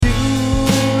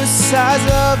sides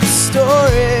of the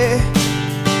story.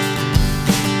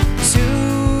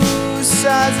 Two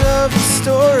sides of the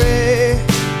story.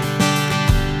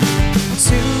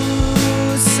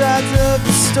 Two sides of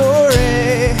the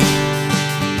story.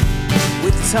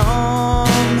 With Tom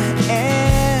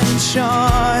and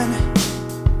Sean.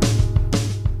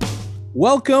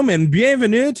 Welcome and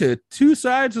bienvenue to Two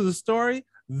Sides of the Story.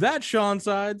 That's Sean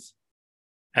Sides.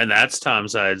 And that's Tom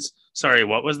Sides. Sorry,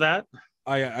 what was that?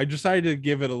 I decided to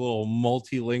give it a little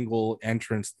multilingual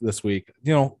entrance this week.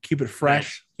 You know, keep it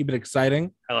fresh, Nice. keep it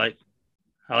exciting. I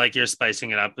like your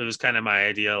spicing it up. It was kind of my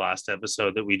idea last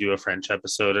episode that we do a French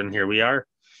episode, and here we are.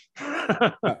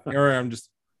 Here I'm just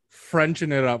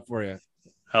Frenching it up for you.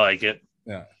 I like it.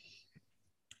 Yeah.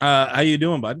 How you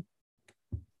doing, bud?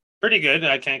 Pretty good.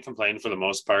 I can't complain for the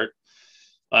most part.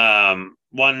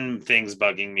 One thing's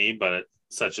bugging me, but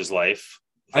such is life.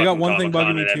 I got one thing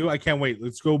Comic-Con bugging me too. I can't wait.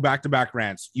 Let's go back-to-back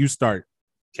rants. You start.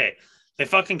 Okay. They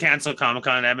fucking canceled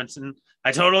Comic-Con in Edmonton.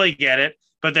 I totally get it,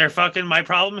 but they're fucking, my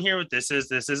problem here with this is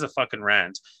a fucking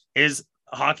rant, is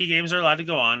hockey games are allowed to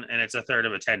go on and it's a third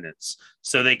of attendance.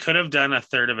 So they could have done a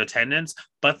third of attendance,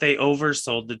 but they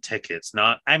oversold the tickets.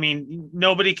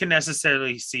 Nobody can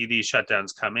necessarily see these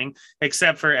shutdowns coming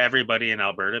except for everybody in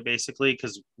Alberta, basically,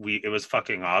 because it was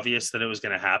fucking obvious that it was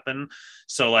going to happen.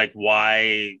 So like,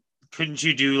 why couldn't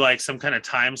you do like some kind of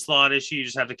time slot issue? You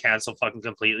just have to cancel fucking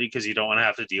completely because you don't want to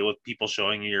have to deal with people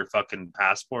showing you your fucking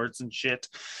passports and shit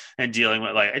and dealing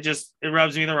with it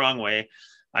rubs me the wrong way.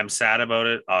 I'm sad about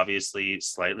it, obviously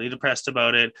slightly depressed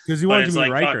about it. Because you wanted to meet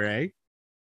like, Riker, eh?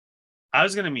 I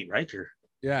was going to meet Riker.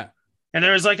 Yeah. And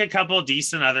there was like a couple of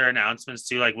decent other announcements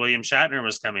too, like William Shatner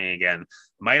was coming again.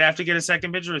 Might have to get a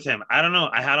second picture with him. I don't know.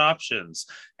 I had options.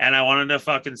 And I wanted to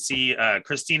fucking see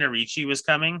Christina Ricci was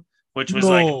coming, which was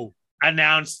like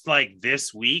announced like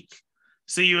this week.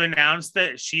 So you announced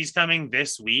that she's coming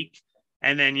this week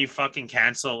and then you fucking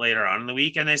cancel later on in the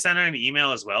week. And they sent out an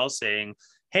email as well saying,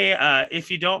 hey,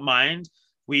 if you don't mind,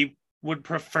 we would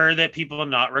prefer that people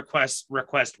not request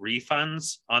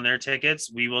refunds on their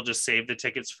tickets. We will just save the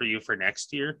tickets for you for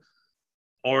next year,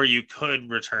 or you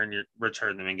could return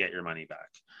them and get your money back.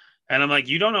 And I'm like,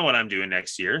 you don't know what I'm doing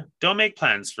next year. Don't make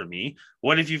plans for me.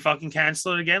 What if you fucking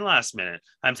cancel it again last minute?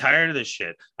 I'm tired of this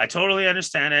shit. I totally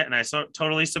understand it. And I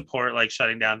totally support like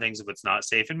shutting down things if it's not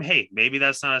safe. And hey, maybe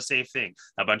that's not a safe thing.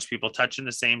 A bunch of people touching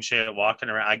the same shit, walking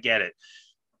around. I get it.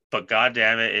 But God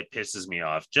damn it, it pisses me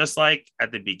off. Just like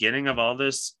at the beginning of all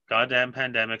this goddamn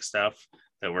pandemic stuff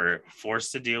that we're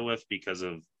forced to deal with because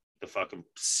of the fucking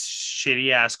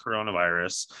shitty ass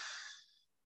coronavirus,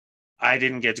 I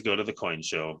didn't get to go to the coin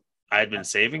show. I'd been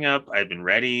saving up. I'd been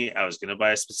ready. I was going to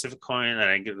buy a specific coin and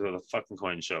I didn't get to go to the fucking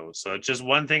coin show. So it's just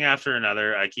one thing after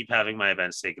another. I keep having my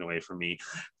events taken away from me.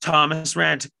 Thomas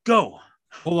rant, go.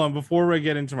 Hold on. Before I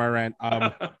get into my rant,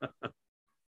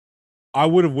 I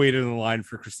would have waited in the line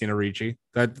for Christina Ricci.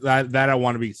 That I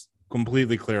want to be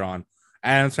completely clear on.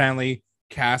 Adam Sandler,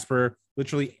 Casper,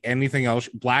 literally anything else.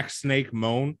 Black Snake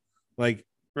Moan,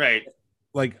 right.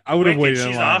 Like I would have waited in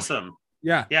line. She's awesome.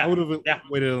 Yeah, I would have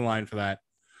waited in line for that.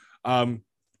 On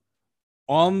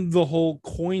the whole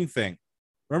coin thing,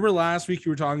 remember last week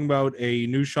you were talking about a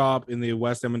new shop in the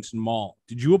West Edmonton Mall.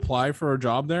 Did you apply for a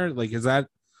job there? Like, did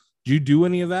you do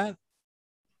any of that?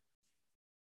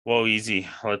 Whoa, easy.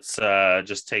 Let's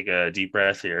just take a deep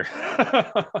breath here.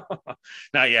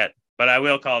 Not yet, but I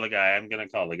will call the guy. I'm going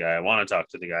to call the guy. I want to talk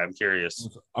to the guy. I'm curious.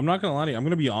 I'm not going to lie to you. I'm going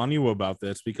to be on you about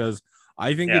this because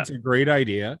I think it's a great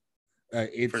idea.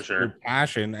 It's for sure your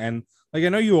passion. And like, I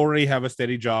know you already have a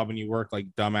steady job and you work like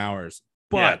dumb hours,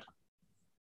 but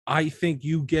I think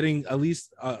you getting at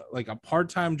least like a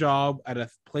part-time job at a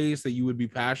place that you would be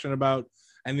passionate about,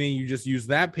 and then you just use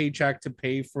that paycheck to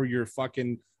pay for your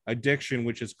fucking addiction,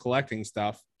 which is collecting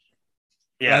stuff.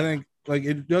 Yeah, I think like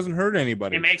it doesn't hurt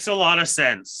anybody. It makes a lot of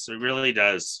sense. It really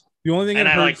does. The only thing and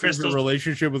that I hurts is the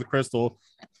relationship with Crystal,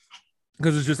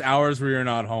 because it's just hours where you're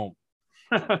not home.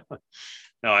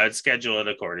 No, I'd schedule it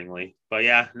accordingly. But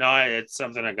yeah, no, it's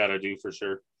something I got to do for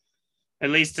sure. At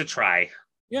least to try.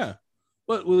 Yeah.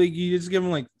 But like, you just give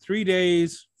them like 3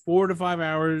 days, 4 to 5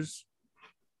 hours.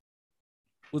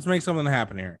 Let's make something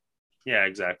happen here. Yeah,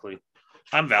 exactly.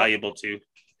 I'm valuable too.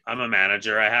 I'm a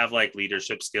manager. I have like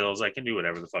leadership skills. I can do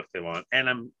whatever the fuck they want. And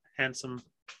I'm handsome.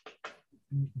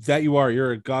 That you are.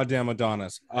 You're a goddamn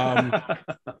Adonis.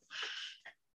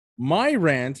 My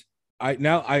rant.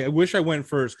 I wish I went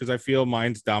first because I feel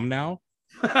mine's dumb now.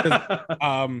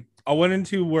 I went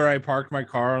into where I parked my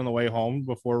car on the way home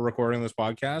before recording this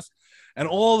podcast, and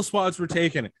all the spots were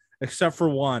taken except for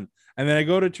one. And then I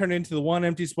go to turn into the one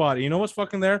empty spot. And you know what's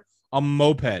fucking there? A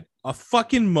moped. A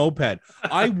fucking moped.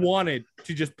 I wanted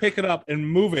to just pick it up and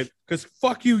move it because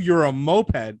fuck you, you're a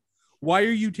moped. Why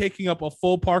are you taking up a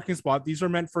full parking spot? These are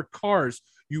meant for cars,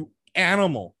 you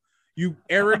animal, you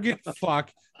arrogant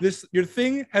fuck. Your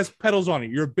thing has pedals on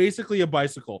it. You're basically a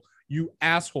bicycle, you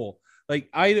asshole. Like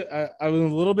I was a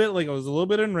little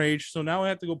bit enraged, so now I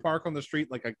have to go park on the street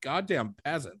like a goddamn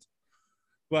peasant.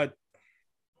 But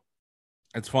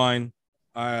it's fine.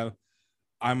 I'm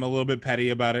a little bit petty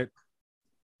about it.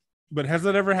 But has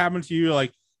that ever happened to you?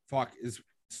 Like, fuck,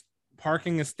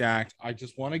 parking is stacked. I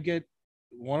just want to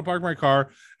park my car,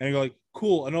 and you go like,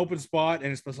 cool, an open spot,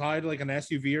 and it's beside like an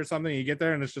SUV or something. And you get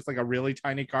there, and it's just like a really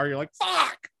tiny car. You're like,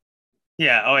 fuck.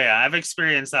 Yeah. Oh yeah. I've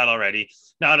experienced that already.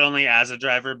 Not only as a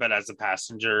driver, but as a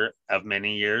passenger of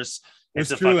many years.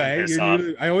 It's true, eh?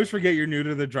 I always forget you're new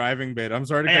to the driving bit. I'm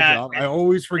sorry to cut you off. I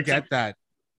always forget that.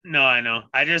 No, I know.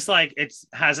 I just like it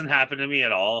hasn't happened to me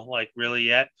at all, like really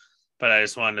yet. But I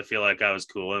just wanted to feel like I was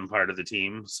cool and part of the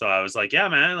team. So I was like, yeah,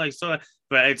 man, like so.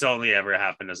 But it's only ever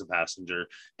happened as a passenger.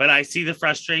 But I see the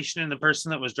frustration in the person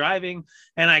that was driving,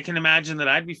 and I can imagine that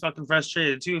I'd be fucking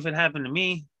frustrated too if it happened to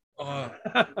me.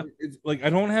 It's like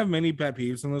I don't have many pet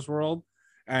peeves in this world,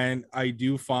 and I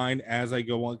do find as I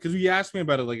go on, because you asked me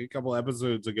about it like a couple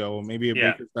episodes ago, maybe a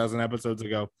Baker's Dozen episodes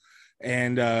ago,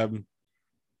 and I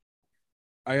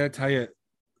gotta tell you,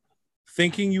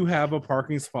 thinking you have a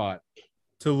parking spot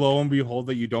to lo and behold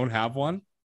that you don't have one,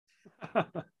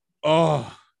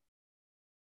 oh,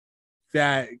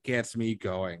 that gets me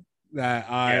going.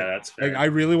 That's fair. Like, I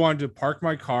really wanted to park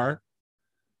my car,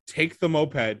 take the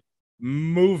moped,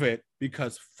 move it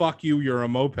because fuck you, you're a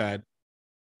moped,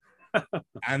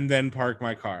 and then park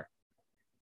my car.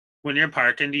 When you're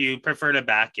parking, do you prefer to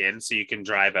back in so you can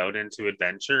drive out into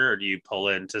adventure, or do you pull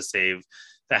in to save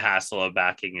the hassle of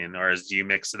backing in, or do you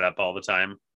mix it up all the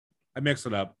time? I mix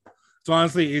it up. So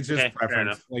honestly, it's just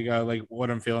preference, like what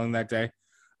I'm feeling that day.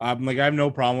 Like I have no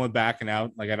problem with backing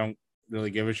out. Like I don't really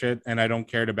give a shit, and I don't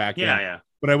care to back in. Yeah.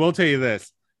 But I will tell you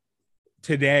this.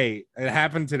 Today, it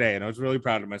happened today, and I was really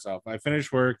proud of myself. I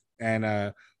finished work, and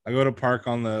I go to park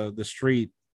on the street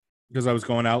because I was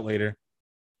going out later.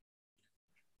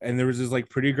 And there was this like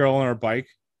pretty girl on her bike,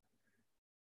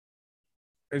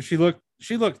 and she looked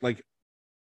like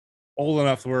old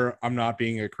enough where I'm not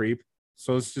being a creep.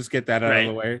 So let's just get that out of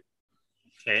the way.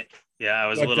 Okay. Yeah, I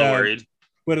was a little worried.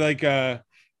 But like I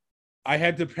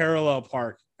had to parallel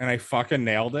park, and I fucking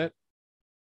nailed it.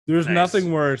 There's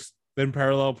nothing worse than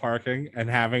parallel parking and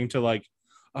having to I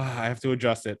have to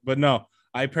adjust it. But no,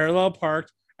 I parallel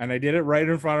parked, and I did it right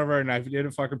in front of her, and I did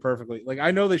it fucking perfectly. Like I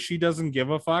know that she doesn't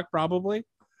give a fuck probably,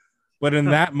 but in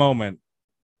that moment,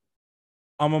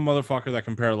 I'm a motherfucker that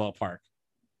can parallel park.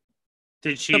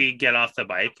 Did she get off the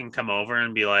bike and come over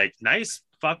and be like, nice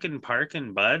fucking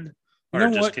parking, bud? Or you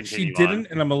know what? She didn't,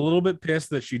 and I'm a little bit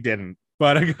pissed that she didn't.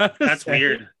 But I got that's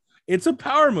weird. It's a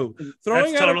power move.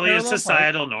 That's totally a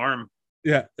societal norm.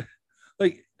 Yeah.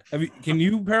 Like, can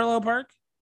you parallel park?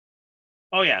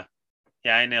 Oh yeah.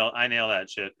 Yeah, I nail that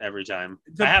shit every time.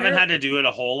 I haven't had to do it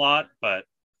a whole lot, but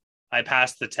I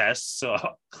passed the test, so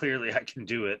clearly I can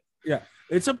do it. Yeah.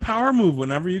 It's a power move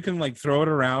whenever you can like throw it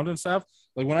around and stuff.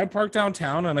 Like when I park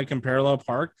downtown and I can parallel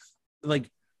park, like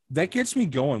that gets me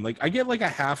going. Like I get like a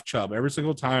half chub every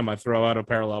single time I throw out a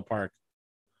parallel park.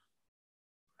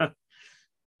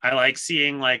 I like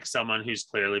seeing like someone who's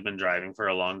clearly been driving for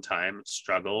a long time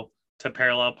struggle to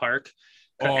parallel park.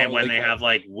 And when they have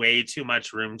like way too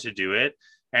much room to do it.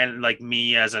 And like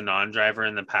me as a non-driver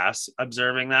in the past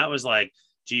observing that was like,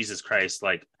 Jesus Christ,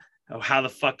 like how the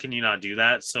fuck can you not do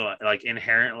that? So like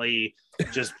inherently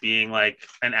just being like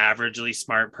an averagely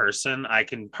smart person, I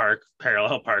can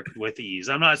parallel park with ease.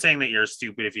 I'm not saying that you're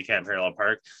stupid if you can't parallel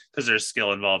park, because there's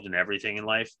skill involved in everything in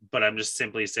life, but I'm just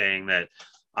simply saying that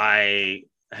I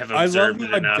have observed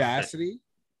the audacity,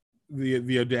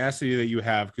 the audacity that you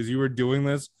have, because you were doing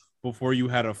this before you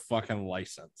had a fucking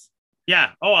license.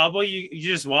 Yeah. Oh, well, you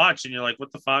just watch and you're like,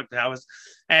 what the fuck?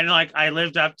 And like I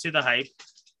lived up to the hype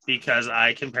because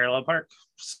I can parallel park.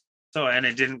 So, and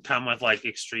it didn't come with like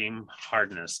extreme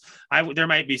hardness. There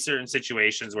might be certain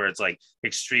situations where it's like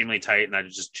extremely tight and I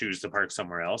just choose to park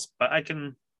somewhere else, but I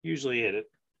can usually hit it.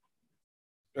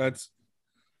 It's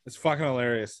fucking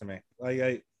hilarious to me.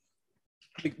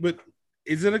 But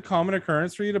is it a common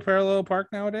occurrence for you to parallel park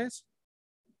nowadays?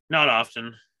 Not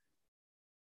often.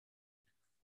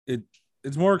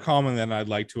 It's more common than I'd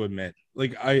like to admit.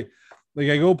 I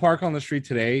go park on the street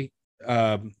today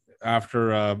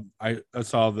after I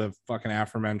saw the fucking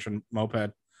aforementioned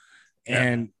moped,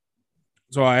 and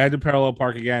so I had to parallel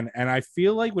park again. And I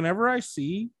feel like whenever I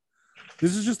see,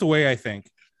 this is just the way I think,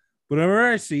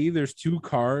 whenever I see there's two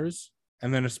cars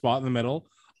and then a spot in the middle,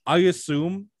 I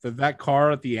assume that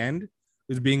car at the end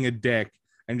is being a dick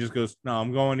and just goes, no,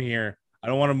 I'm going here. I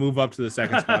don't want to move up to the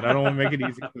second spot. I don't want to make it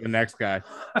easy for the next guy.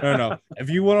 No. If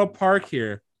you want to park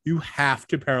here, you have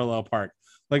to parallel park.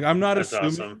 Like, I'm not That's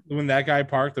assuming awesome. when that guy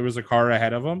parked, there was a car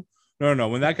ahead of him. No.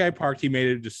 When that guy parked, he made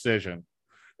a decision.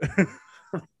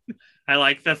 I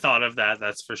like the thought of that.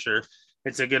 That's for sure.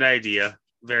 It's a good idea.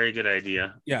 Very good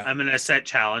idea. Yeah. I'm going to set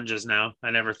challenges now.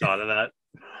 I never thought of that.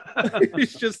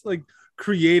 It's just like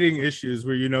creating issues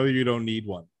where you know you don't need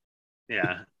one.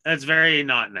 Yeah. That's very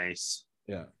not nice.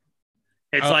 Yeah.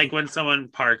 It's like when someone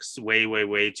parks way, way,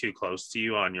 way too close to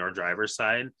you on your driver's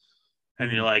side and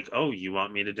you're like, oh, you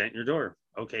want me to dent your door?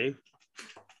 Okay.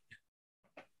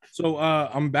 So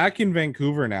I'm back in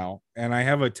Vancouver now, and I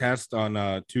have a test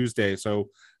on Tuesday. So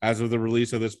as of the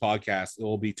release of this podcast, it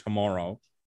will be tomorrow.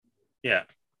 Yeah.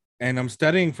 And I'm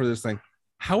studying for this thing.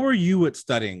 How are you at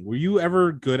studying? Were you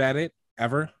ever good at it?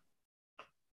 Ever?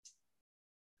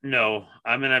 No,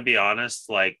 I'm going to be honest,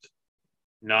 like,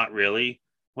 not really.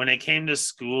 When it came to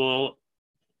school,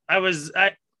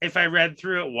 if I read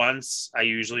through it once, I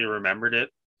usually remembered it.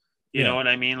 You know what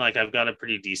I mean? Like, I've got a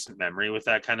pretty decent memory with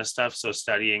that kind of stuff. So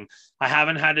studying, I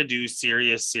haven't had to do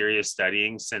serious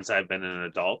studying since I've been an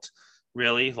adult,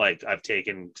 really. Like, I've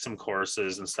taken some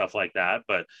courses and stuff like that,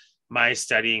 but my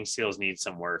studying skills need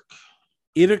some work.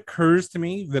 It occurs to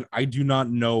me that I do not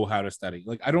know how to study.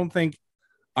 Like, I don't think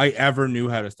I ever knew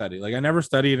how to study. Like, I never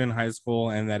studied in high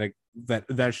school, and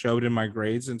that showed in my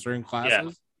grades in certain classes.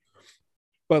 Yeah.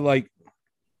 But like,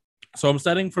 so I'm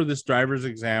studying for this driver's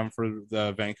exam for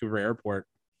the Vancouver airport,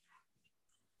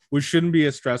 which shouldn't be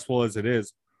as stressful as it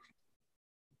is.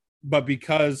 But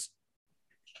because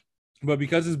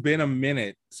it's been a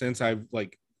minute since I've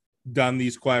like done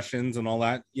these questions and all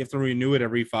that, you have to renew it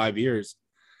every 5 years.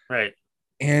 Right.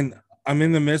 And I'm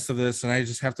in the midst of this, and I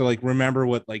just have to like remember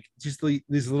what like just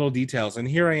these little details. And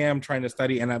here I am trying to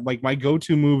study, and I'm like, my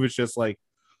go-to move is just like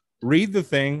read the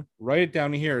thing, write it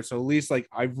down here. So at least like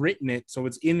I've written it, so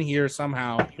it's in here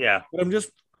somehow. Yeah. But I'm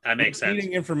just that makes sense.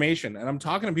 Information, and I'm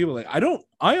talking to people like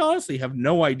I honestly have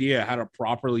no idea how to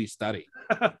properly study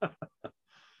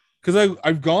because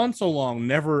I've gone so long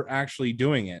never actually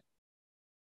doing it,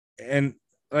 and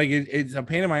like it's a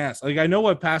pain in my ass. Like I know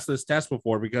I passed this test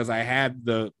before because I had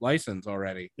the license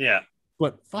already. Yeah.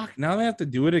 But fuck, now I have to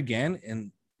do it again,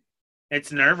 and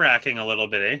it's nerve-wracking a little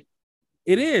bit, eh?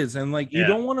 It is, and like you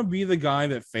don't want to be the guy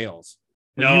that fails.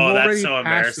 Like, no, that's so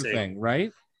embarrassing, thing,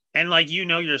 right? And like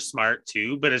you're smart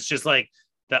too, but it's just like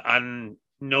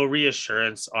no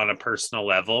reassurance on a personal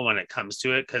level when it comes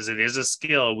to it, because it is a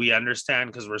skill. We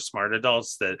understand because we're smart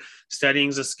adults that studying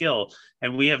is a skill,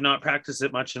 and we have not practiced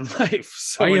it much in life.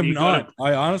 So I have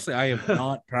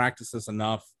not practiced this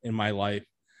enough in my life.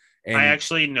 And I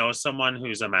actually know someone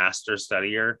who's a master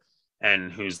studier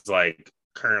and who's like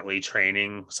currently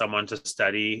training someone to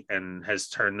study and has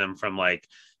turned them from like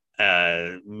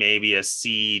maybe a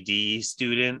C/D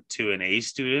student to an A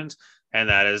student, and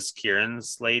that is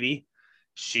Kieran's lady.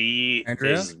 She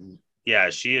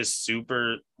is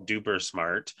super duper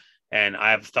smart, and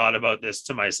I've thought about this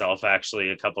to myself actually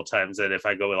a couple times, that if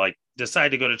I go like decide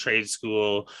to go to trade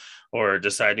school or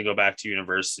decide to go back to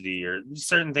university or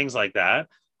certain things like that,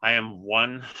 I am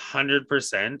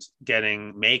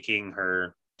 100% making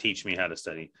her teach me how to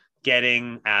study.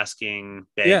 Asking,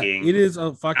 begging. Yeah, it is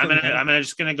a fucking. I'm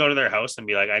just gonna go to their house and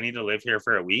be like, I need to live here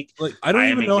for a week. Like I don't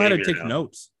even know how to take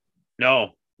notes. No,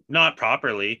 not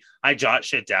properly. I jot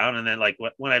shit down, and then like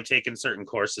when I've taken certain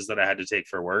courses that I had to take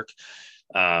for work,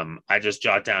 I just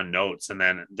jot down notes, and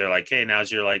then they're like, hey,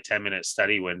 now's your like 10-minute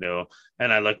study window.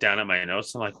 And I look down at my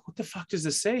notes. I'm like, what the fuck does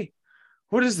this say?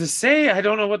 What does this say? I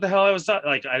don't know what the hell I was taught.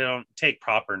 Like, I don't take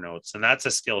proper notes, and that's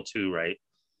a skill too, right?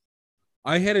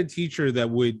 I had a teacher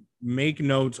that would make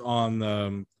notes on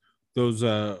those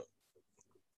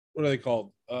what are they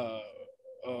called?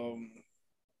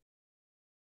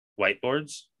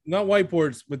 Whiteboards? Not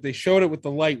whiteboards, but they showed it with the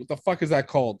light. What the fuck is that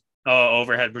called? Oh,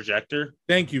 overhead projector.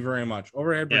 Thank you very much.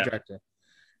 Overhead projector.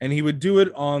 And he would do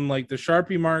it on like the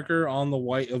Sharpie marker on the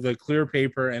white of the clear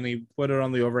paper, and he put it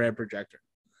on the overhead projector.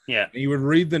 Yeah. And he would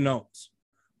read the notes.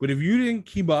 But if you didn't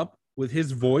keep up with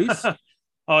his voice,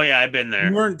 oh yeah, I've been there.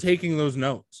 You weren't taking those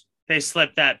notes. They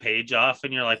slipped that page off,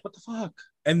 and you're like, what the fuck?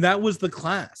 And that was the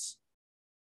class.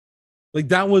 Like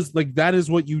that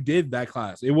is what you did that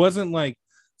class. It wasn't like,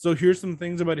 so here's some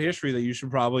things about history that you should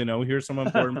probably know. Here's some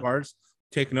important parts.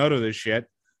 Take note of this shit.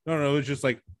 No, it's just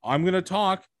like, I'm going to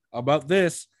talk about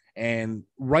this and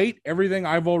write everything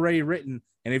I've already written.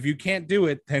 And if you can't do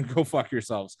it, then go fuck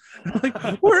yourselves. Like,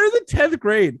 we're in the 10th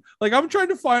grade. Like, I'm trying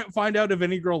to find out if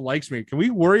any girl likes me. Can we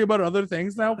worry about other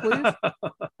things now, please?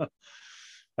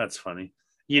 That's funny.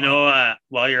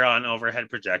 While you're on overhead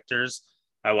projectors,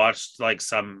 I watched like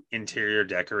some interior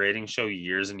decorating show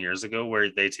years and years ago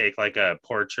where they take like a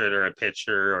portrait or a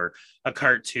picture or a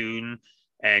cartoon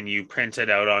and you print it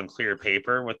out on clear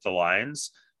paper with the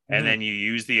lines. And then you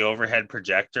use the overhead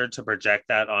projector to project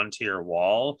that onto your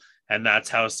wall. And that's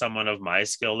how someone of my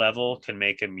skill level can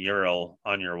make a mural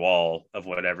on your wall of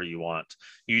whatever you want.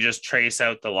 You just trace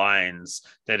out the lines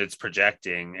that it's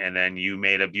projecting, and then you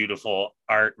made a beautiful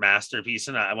art masterpiece.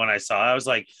 And when I saw it, I was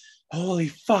like, holy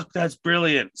fuck, that's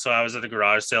brilliant. So I was at a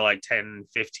garage sale like 10,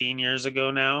 15 years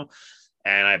ago now,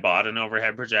 and I bought an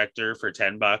overhead projector for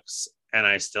 $10, and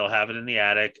I still have it in the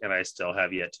attic, and I still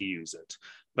have yet to use it.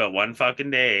 But one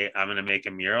fucking day, I'm going to make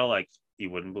a mural like you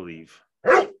wouldn't believe.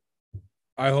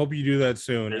 I hope you do that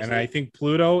soon. And I think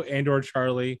Pluto and or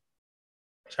Charlie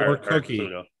or Cookie.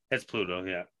 Pluto. It's Pluto,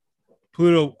 yeah.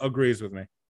 Pluto agrees with me.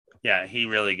 Yeah, he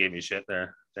really gave me shit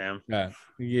there. Damn. Yeah,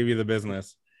 he gave you the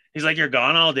business. He's like, you're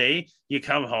gone all day. You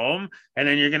come home, and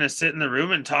then you're going to sit in the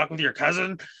room and talk with your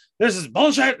cousin. This is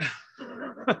bullshit.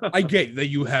 I get that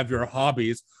you have your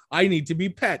hobbies. I need to be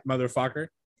pet, motherfucker.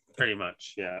 Pretty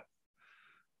much, yeah.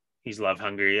 He's love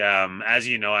hungry. As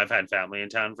you know, I've had family in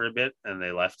town for a bit, and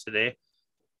they left today.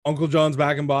 Uncle John's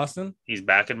back in Boston? He's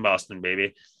back in Boston,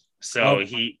 baby. So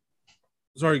the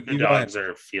dogs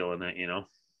are feeling it,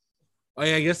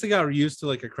 I guess they got used to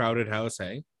like a crowded house,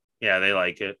 hey? Yeah, they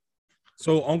like it.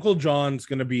 So Uncle John's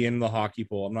going to be in the hockey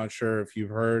pool. I'm not sure if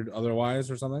you've heard otherwise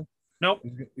or something. Nope.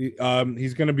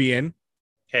 He's going to be in.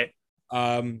 Okay.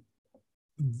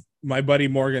 My buddy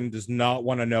Morgan does not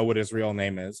want to know what his real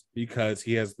name is because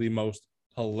he has the most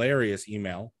hilarious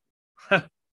email.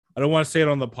 I don't want to say it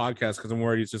on the podcast because I'm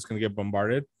worried he's just going to get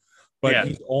bombarded. But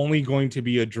he's only going to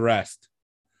be addressed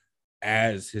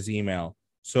as his email.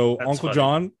 So that's Uncle funny.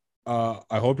 John,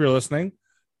 I hope you're listening.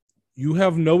 You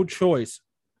have no choice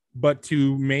but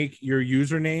to make your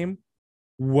username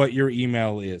what your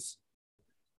email is.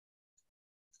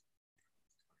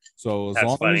 So as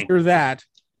long as you're that,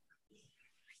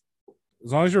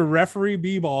 as long as you're referee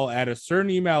B-ball at a certain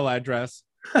email address,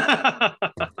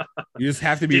 you just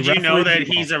have to be. Did you know that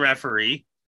B-ball. He's a referee?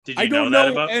 Did you I don't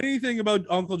know that anything about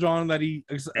Uncle John that he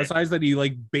besides that he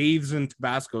like bathes in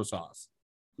Tabasco sauce.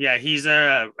 Yeah, he's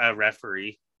a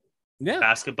referee. Yeah,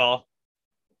 basketball.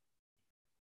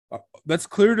 That's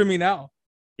clear to me now.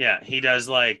 Yeah, he does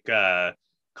like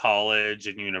college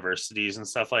and universities and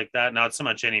stuff like that. Not so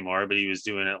much anymore, but he was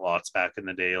doing it lots back in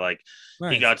the day. Like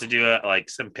He got to do like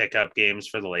some pickup games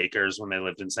for the Lakers when they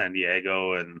lived in San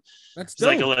Diego, and that's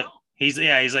he's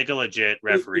like a legit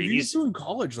referee. He's doing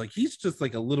college, like he's just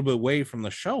like a little bit away from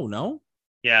the show, no?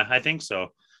 Yeah, I think so.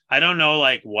 I don't know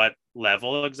like what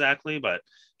level exactly, but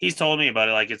he's told me about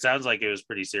it. Like it sounds like it was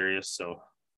pretty serious. So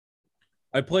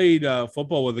I played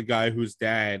football with a guy whose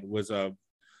dad was a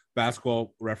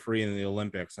basketball referee in the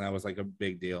Olympics, and that was like a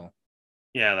big deal.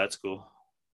 Yeah, that's cool.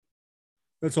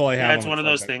 That's all I have. Yeah, it's one of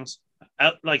those things.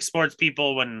 Like sports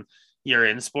people, when you're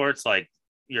in sports, like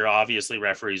you're obviously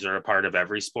referees are a part of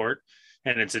every sport,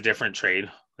 and it's a different trade.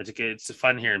 It's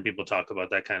fun hearing people talk about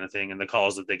that kind of thing and the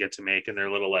calls that they get to make and their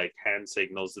little like hand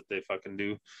signals that they fucking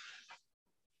do.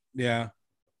 Yeah,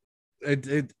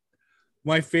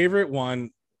 my favorite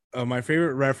one. My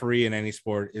favorite referee in any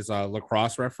sport is a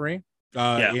lacrosse referee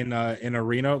in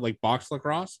arena, like box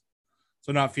lacrosse.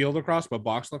 So not field lacrosse, but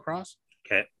box lacrosse.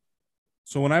 Okay.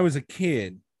 So when I was a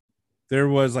kid, there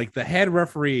was like the head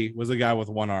referee was a guy with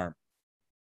one arm.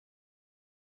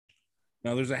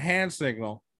 Now there's a hand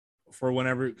signal for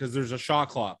whenever, because there's a shot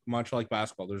clock, much like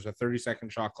basketball. There's a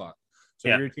 30-second shot clock. So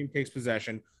if your team takes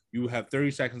possession, you have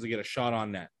 30 seconds to get a shot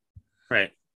on net.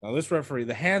 Right. Now this referee,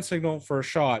 the hand signal for a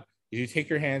shot, you take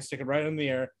your hand, stick it right in the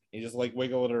air, and you just like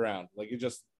wiggle it around. Like you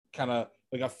just kind of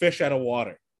like a fish out of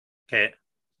water. Okay.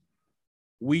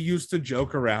 We used to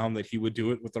joke around that he would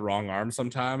do it with the wrong arm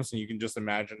sometimes. And you can just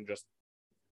imagine just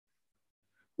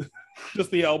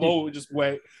the elbow would just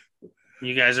wait.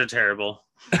 You guys are terrible.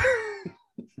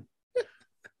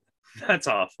 That's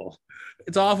awful.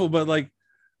 It's awful, but like,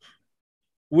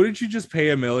 wouldn't you just pay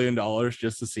 $1 million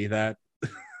just to see that?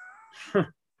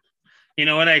 You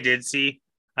know what I did see?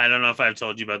 I don't know if I've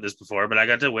told you about this before, but I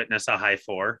got to witness a high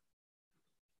four.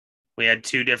 We had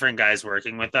two different guys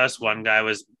working with us.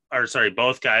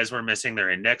 Both guys were missing their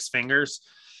index fingers.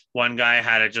 One guy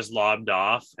had it just lobbed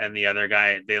off, and the other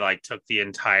guy, they like took the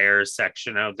entire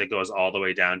section out that goes all the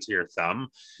way down to your thumb.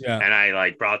 Yeah. And I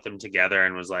like brought them together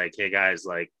and was like, hey guys,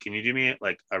 like, can you do me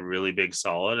like a really big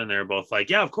solid? And they're both like,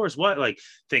 yeah, of course. What? Like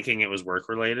thinking it was work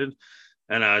related.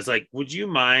 And I was like, would you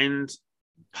mind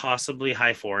possibly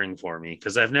high fouring for me?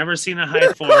 Because I've never seen a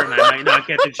high four and I might not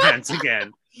get the chance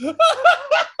again.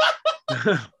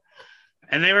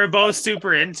 And they were both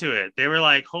super into it. They were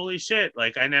like, holy shit,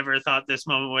 like I never thought this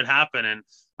moment would happen. And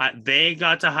they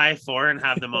got to high four and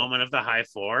have the moment of the high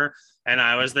four. And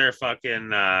I was their fucking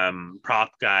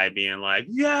prop guy being like,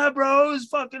 yeah, bro, it's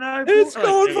fucking high four. It's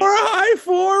going for a high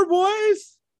four,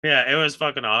 boys. Yeah, it was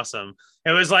fucking awesome.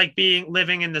 It was like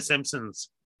living in The Simpsons,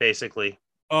 basically.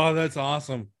 Oh, that's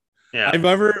awesome. Yeah. I've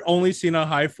ever only seen a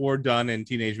high four done in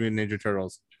Teenage Mutant Ninja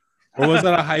Turtles. Or was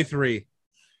that a high three?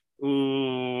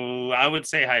 Ooh, I would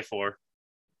say high four.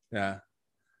 Yeah.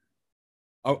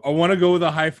 I want to go with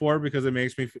a high four because it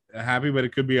makes me happy, but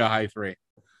it could be a high three.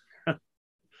 Do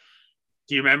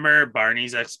you remember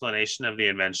Barney's explanation of the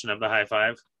invention of the high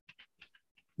five?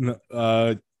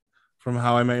 From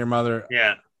How I Met Your Mother.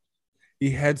 Yeah. He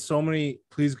had so many.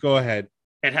 Please go ahead.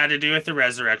 It had to do with the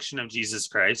resurrection of Jesus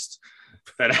Christ.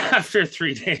 That after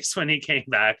 3 days, when he came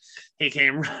back, he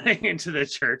came running into the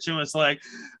church and was like,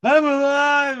 I'm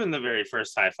alive. And the very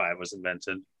first high five was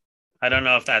invented. I don't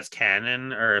know if that's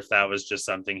canon or if that was just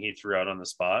something he threw out on the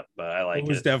spot, but I like it. It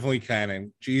was definitely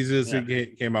canon. Jesus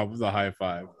came up with the high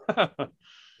five.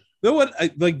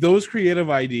 Like those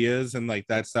creative ideas and like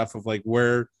that stuff of like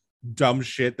where dumb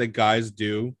shit that guys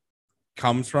do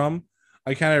comes from.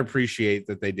 I kind of appreciate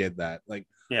that they did that. Like,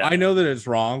 I know that it's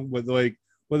wrong, but like,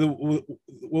 what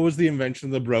was the invention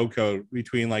of the bro code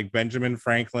between like Benjamin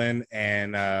Franklin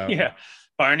and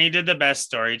Barney did the best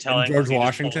storytelling. George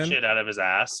Washington shit out of his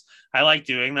ass. I like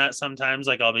doing that sometimes.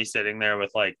 Like I'll be sitting there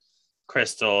with like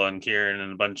Crystal and Kieran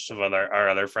and a bunch of our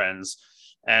other friends,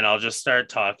 and I'll just start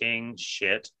talking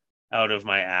shit out of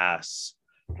my ass,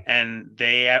 and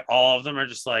all of them are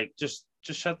just like, just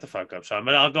shut the fuck up, Sean.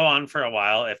 But I'll go on for a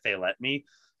while if they let me,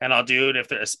 and I'll do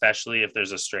it especially if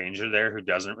there's a stranger there who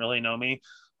doesn't really know me.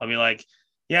 I'll be like,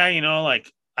 yeah,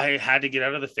 like I had to get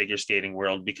out of the figure skating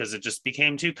world because it just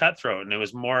became too cutthroat, and it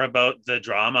was more about the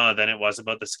drama than it was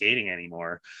about the skating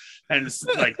anymore. And it's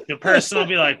like the person will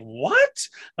be like, what?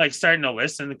 Like starting to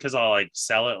listen because I'll like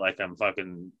sell it like I'm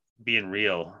fucking being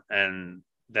real. And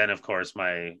then of course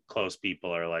my close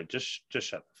people are like, just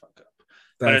shut the fuck up.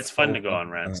 But it's fun to go on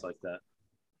rants like that.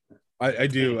 I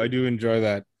do enjoy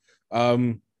that.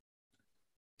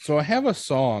 So I have a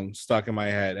song stuck in my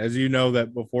head. As you know,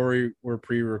 that before we were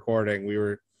pre-recording, we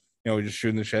were, just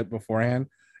shooting the shit beforehand.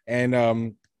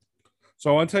 And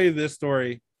so I want to tell you this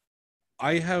story.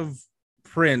 I have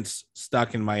Prince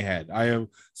stuck in my head. I have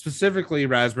specifically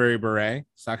Raspberry Beret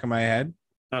stuck in my head.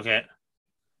 Okay.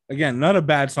 Again, not a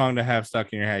bad song to have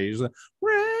stuck in your head. You're just like,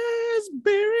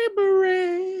 Raspberry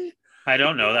Beret. I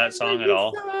don't know that song at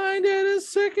all. Find at a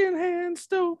secondhand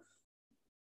store.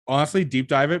 Honestly, deep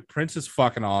dive it. Prince is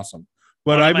fucking awesome.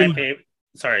 But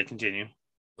sorry, continue.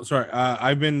 Sorry,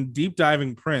 I've been deep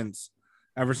diving Prince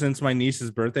ever since my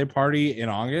niece's birthday party in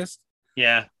August.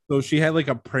 Yeah. So she had like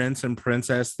a Prince and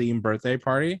Princess themed birthday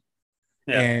party.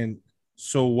 Yeah. And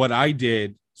so what I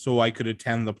did so I could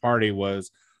attend the party was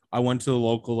I went to the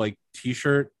local like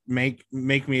t-shirt make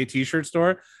me a t-shirt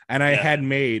store, and I had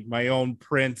made my own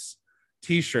Prince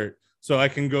t-shirt so I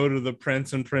can go to the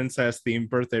Prince and Princess themed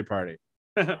birthday party.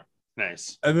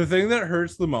 Nice. And the thing that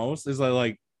hurts the most is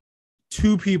like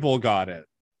 2 people got it.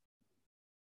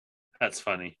 That's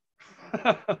funny.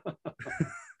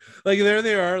 Like there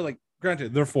they are, like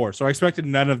granted they're 4, so I expected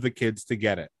none of the kids to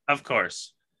get it. Of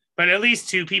course. But at least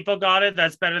 2 people got it.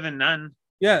 That's better than none.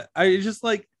 Yeah, I just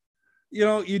like,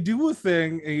 you do a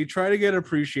thing and you try to get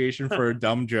appreciation for a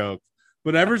dumb joke.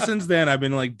 But ever since then, I've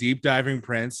been like deep diving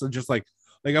Prince. So just like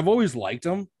I've always liked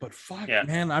him, but fuck,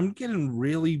 man, I'm getting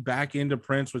really back into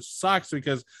Prince, which sucks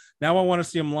because now I want to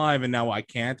see him live, and now I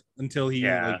can't until he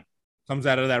like, comes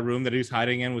out of that room that he's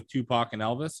hiding in with Tupac and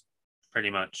Elvis.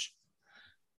 Pretty much.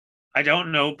 I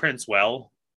don't know Prince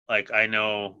well. Like I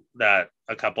know that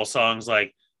a couple songs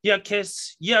like Your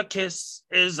Kiss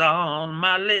is on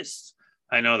my list.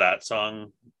 I know that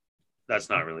song. That's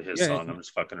not really his song. I'm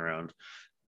just fucking around.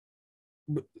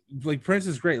 Like Prince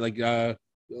is great. Like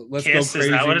Let's Kiss, Go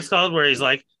Crazy. Is that what it's called? Where he's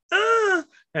like,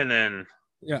 and then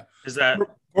is that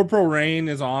Purple Rain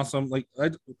is awesome. Like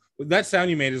that sound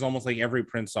you made is almost like every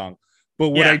Prince song. But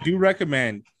what I do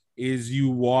recommend is you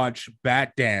watch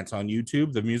Bat Dance on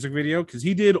YouTube, the music video, because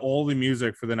he did all the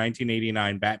music for the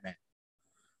 1989 Batman.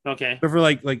 Okay. So for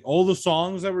like all the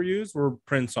songs that were used were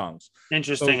Prince songs.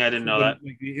 Interesting. So, I didn't know that.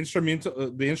 Like the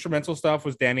instrumental stuff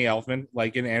was Danny Elfman,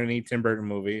 like in any Tim Burton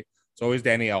movie. It's always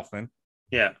Danny Elfman.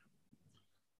 Yeah.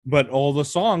 But all the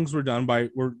songs were done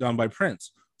by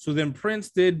Prince. So then Prince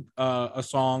did a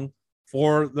song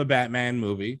for the Batman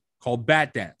movie called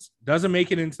Bat Dance. Doesn't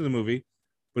make it into the movie,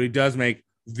 but he does make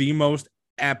the most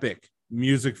epic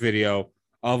music video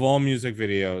of all music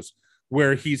videos,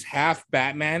 where he's half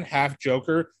Batman, half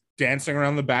Joker, dancing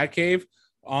around the Batcave.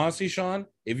 Honestly, Sean,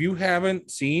 if you haven't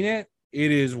seen it,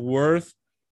 it is worth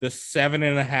the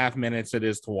 7.5 minutes it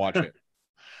is to watch it.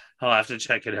 I'll have to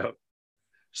check it out.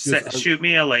 Just- Shoot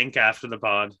me a link after the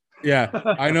pod. Yeah,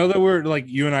 I know that we're like,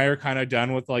 you and I are kind of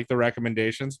done with like the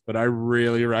recommendations, but I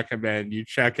really recommend you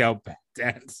check out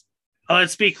Batdance.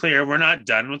 Let's be clear, we're not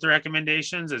done with the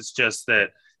recommendations. It's just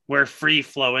that we're free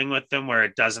flowing with them, where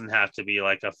it doesn't have to be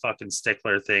like a fucking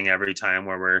stickler thing every time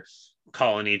where we're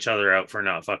calling each other out for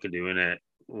not fucking doing it.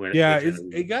 Yeah,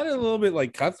 it got a little bit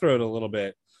like cutthroat a little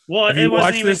bit. Well, have you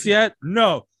watched this yet?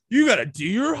 No, you got to do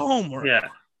your homework. Yeah.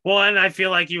 Well, and I feel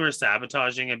like you were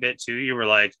sabotaging a bit too. You were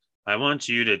like, I want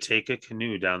you to take a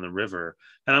canoe down the river.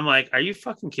 And I'm like, are you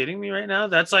fucking kidding me right now?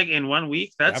 That's like in 1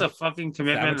 week. That's a fucking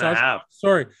commitment and a half.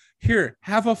 Sorry. Here,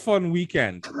 have a fun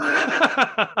weekend.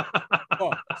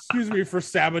 Oh, excuse me for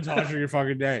sabotaging your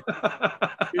fucking day.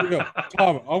 Here you go.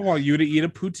 Tom, I want you to eat a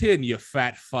poutine, you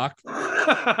fat fuck.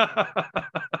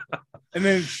 And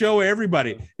then show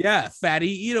everybody, yeah, fatty,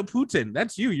 eat a Putin.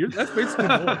 That's you. That's basically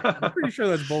bullying. I'm pretty sure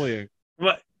that's bullying.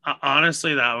 But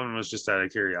honestly, that one was just out of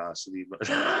curiosity. But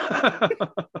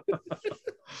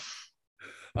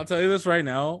I'll tell you this right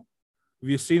now: if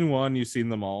you've seen one, you've seen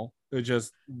them all. It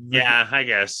just yeah, I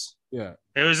guess. Yeah,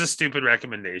 it was a stupid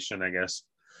recommendation, I guess.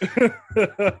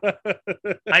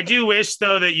 I do wish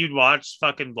though that you'd watch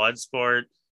fucking Bloodsport,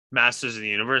 Masters of the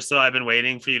Universe. Though I've been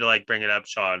waiting for you to like bring it up,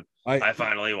 Sean. I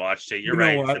finally watched it. You're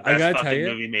right. It's the best fucking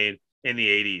movie made in the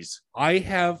 80s. I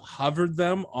have hovered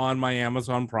them on my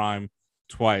Amazon Prime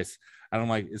twice. And I'm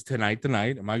like, is tonight the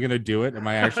night? Am I going to do it? Am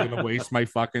I actually going to waste my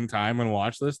fucking time and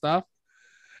watch this stuff?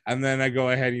 And then I go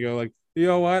ahead and go like, you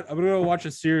know what? I'm going to watch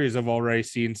a series I've already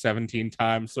seen 17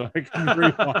 times so I can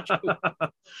rewatch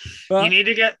it. You need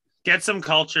to get some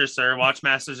culture, sir. Watch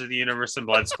Masters of the Universe and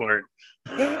Bloodsport.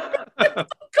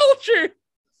 Culture.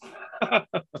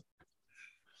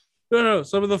 No,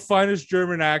 some of the finest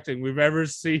German acting we've ever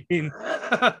seen.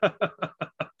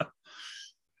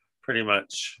 Pretty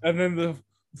much. And then the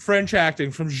French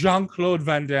acting from Jean-Claude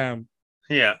Van Damme.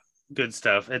 Yeah, good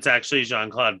stuff. It's actually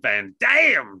Jean-Claude Van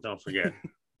Damme. Don't forget.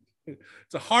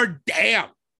 It's a hard damn.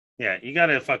 Yeah, you got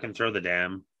to fucking throw the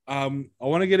damn. I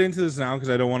want to get into this now because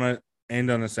I don't want to end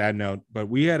on a sad note, but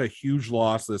we had a huge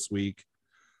loss this week.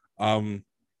 Norm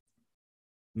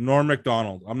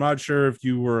Macdonald. I'm not sure if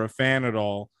you were a fan at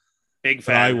all. Big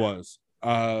fan. I was.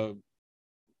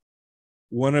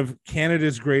 One of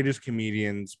Canada's greatest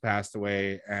comedians passed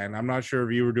away, and I'm not sure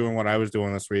if you were doing what I was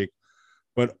doing this week,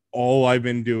 but all I've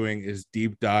been doing is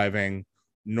deep diving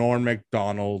Norm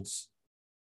Macdonald's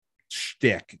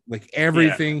shtick, like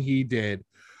everything he did.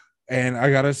 And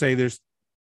I gotta say, there's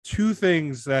two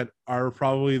things that are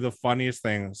probably the funniest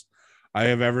things I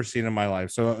have ever seen in my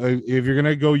life. So if you're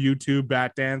gonna go YouTube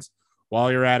Batdance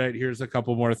while you're at it, here's a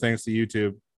couple more things to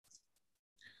YouTube.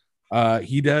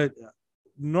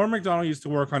 Norm Macdonald used to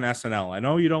work on SNL. I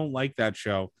know you don't like that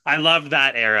show. I love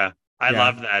that era.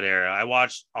 I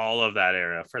watched all of that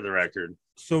era, for the record.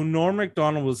 So Norm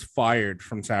Macdonald was fired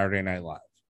from Saturday Night Live.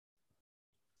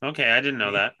 Okay, I didn't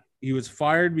know that. He was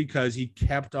fired because he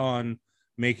kept on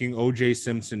making O.J.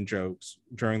 Simpson jokes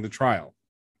during the trial.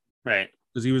 Right.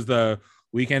 Because he was the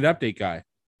Weekend Update guy.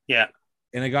 Yeah.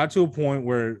 And it got to a point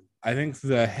where I think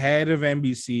the head of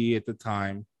NBC at the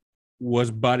time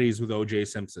was buddies with O.J.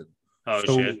 Simpson. Oh,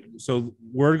 shit. So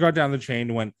word got down the chain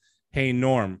and went, hey,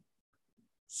 Norm,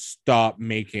 stop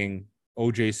making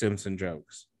O.J. Simpson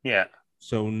jokes. Yeah.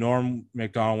 So Norm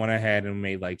Macdonald went ahead and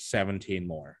made like 17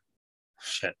 more.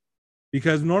 Shit.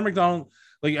 Because Norm Macdonald,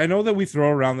 like, I know that we throw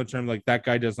around the term like that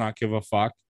guy does not give a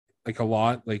fuck, like a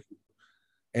lot, like,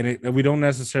 and we don't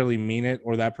necessarily mean it,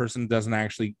 or that person doesn't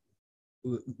actually.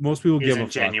 Most people give a fuck.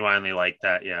 Genuinely like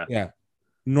that, yeah. Yeah.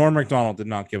 Norm Macdonald did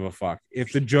not give a fuck.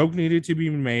 If the joke needed to be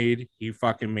made, he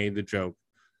fucking made the joke.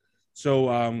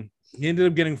 So he ended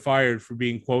up getting fired for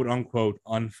being quote unquote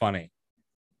unfunny.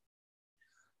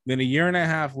 Then a year and a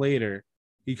half later,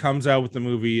 he comes out with the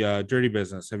movie Dirty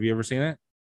Business. Have you ever seen it?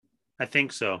 I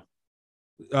think so.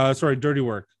 Sorry, Dirty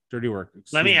Work. Dirty Work.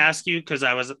 Let me ask you, because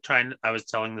I was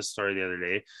telling the story the other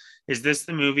day. Is this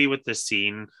the movie with the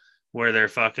scene where they're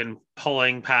fucking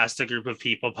pulling past a group of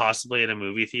people, possibly in a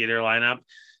movie theater lineup,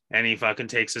 and he fucking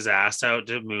takes his ass out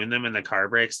to moon them and the car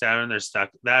breaks down and they're stuck?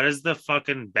 That is the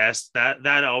fucking best.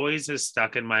 That always is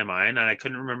stuck in my mind. And I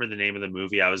couldn't remember the name of the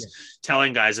movie. I was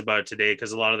telling guys about today,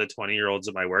 because a lot of the 20-year-olds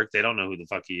at my work, they don't know who the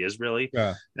fuck he is really.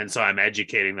 Yeah. And so I'm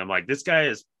educating them like, this guy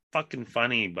is fucking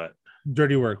funny. But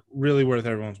Dirty Work, really worth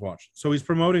everyone's watch. So he's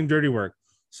promoting Dirty Work.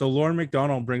 So Lauren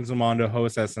McDonald brings him on to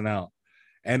host SNL.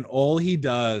 And all he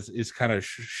does is kind of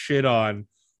shit on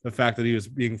the fact that he was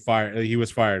being fired. He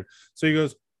was fired. So he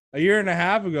goes, a year and a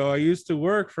half ago, I used to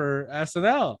work for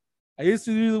SNL. I used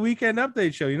to do the Weekend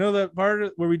Update show. You know that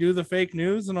part where we do the fake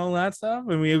news and all that stuff,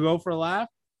 and we go for a laugh.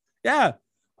 Yeah,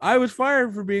 I was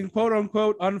fired for being quote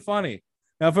unquote unfunny.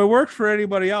 Now, if I worked for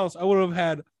anybody else, I would have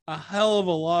had a hell of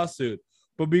a lawsuit.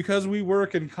 But because we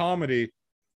work in comedy,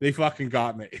 they fucking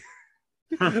got me.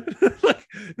 Like,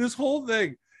 this whole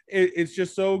thing, it's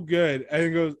just so good.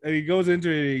 And he goes into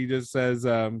it. He just says,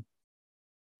 "I'm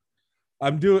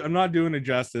not doing it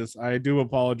justice. I do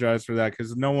apologize for that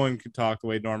because no one could talk the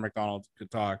way Norm Macdonald could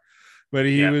talk." But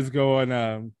he was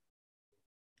going,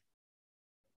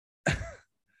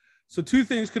 so two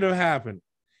things could have happened.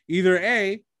 Either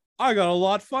A, I got a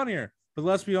lot funnier, but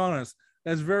let's be honest,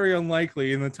 that's very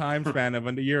unlikely in the time span of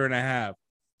a year and a half.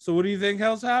 So what do you think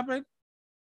else happened?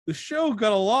 The show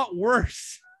got a lot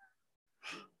worse.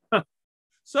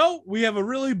 So we have a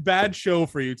really bad show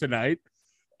for you tonight.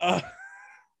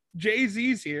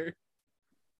 Jay-Z's here.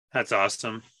 That's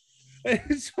awesome.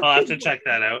 I'll have to check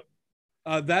that out.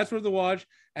 That's worth the watch.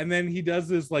 And then he does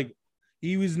this, like,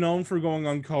 he was known for going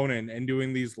on Conan and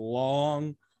doing these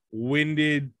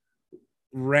long-winded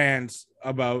rants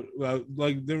about,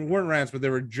 like, there weren't rants, but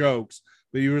there were jokes.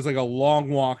 But he was like a long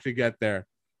walk to get there.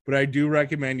 But I do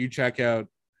recommend you check out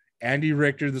Andy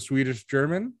Richter, the Swedish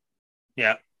German.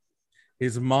 Yeah.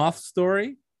 His Moth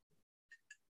story.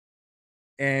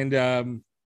 And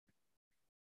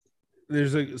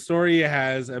there's a story he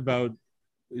has about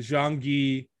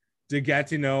Jean-Guy de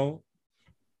Gatineau,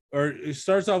 or it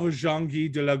starts off with Jean-Guy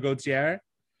de la Gautière,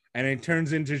 and it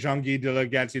turns into Jean-Guy de la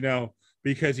Gatineau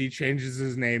because he changes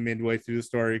his name midway through the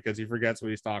story because he forgets what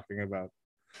he's talking about.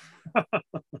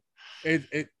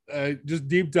 Just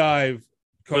deep dive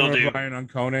Conan O'Brien on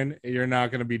Conan. You're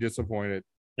not going to be disappointed.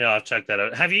 Yeah, I'll check that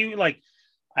out. Have you, like,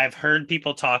 I've heard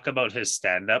people talk about his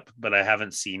stand-up, but I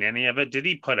haven't seen any of it. Did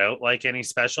he put out like any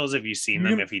specials? Have you seen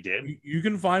them? If he did, you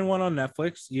can find one on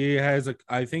Netflix. He has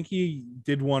I think he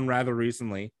did one rather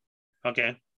recently.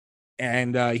 Okay.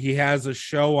 And he has a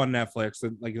show on Netflix,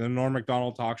 like the Norm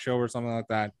Macdonald talk show or something like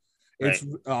that. It's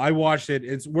I watched it.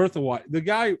 It's worth a watch. The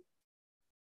guy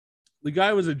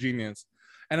was a genius,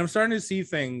 and I'm starting to see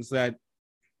things that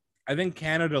I think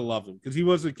Canada loved him because he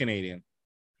was a Canadian.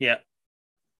 Yeah.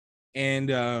 And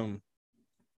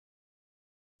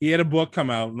he had a book come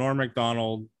out, Norm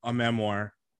Macdonald, a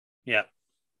memoir. Yeah.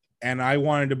 And I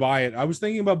wanted to buy it. I was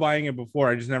thinking about buying it before.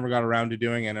 I just never got around to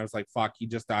doing it. And I was like, fuck, he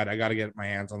just died. I got to get my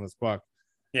hands on this book.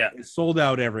 Yeah. It's sold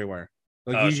out everywhere.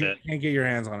 Like, you can't get your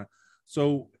hands on it.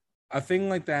 So a thing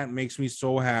like that makes me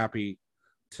so happy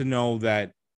to know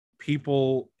that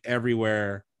people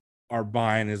everywhere are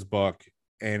buying his book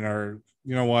and are,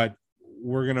 you know what,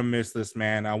 we're going to miss this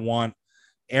man. I want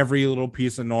every little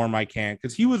piece of Norm I can,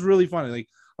 because he was really funny. Like,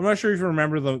 I'm not sure if you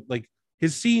remember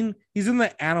his scene. He's in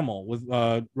The Animal with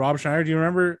Rob Schneider. Do you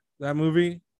remember that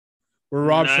movie where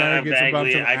Rob Schneider gets a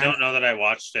bunch of? I don't know that I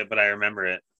watched it, but I remember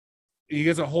it. He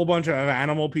gets a whole bunch of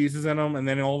animal pieces in him, and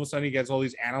then all of a sudden he gets all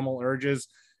these animal urges.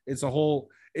 It's a whole.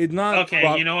 It's not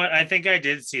okay. You know what? I think I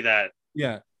did see that.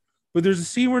 Yeah, but there's a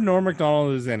scene where Norm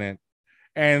Macdonald is in it,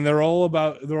 and they're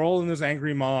all in this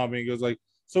angry mob, and he goes like,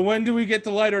 "So when do we get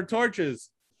to light our torches?"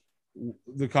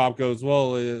 The cop goes,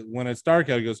 "Well, when it's dark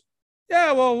out." He goes,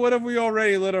 "Yeah, well, what if we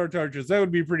already lit our torches? That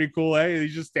would be pretty cool, eh?" And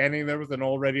he's just standing there with an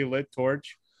already lit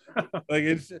torch. Like,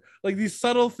 it's like these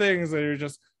subtle things that are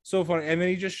just so funny. And then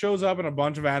he just shows up in a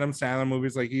bunch of Adam Sandler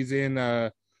movies. Like, he's in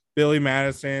Billy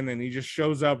Madison, and he just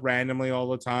shows up randomly all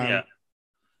the time. Yeah,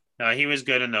 no, he was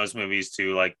good in those movies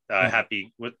too. Like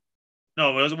Happy with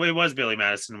it was Billy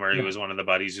Madison where he was one of the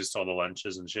buddies who stole the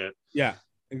lunches and shit. Yeah.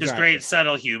 Exactly. Just great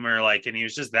subtle humor, like, and he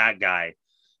was just that guy.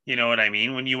 You know what I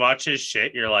mean? When you watch his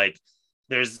shit, you're like,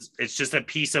 it's just a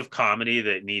piece of comedy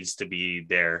that needs to be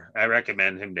there. I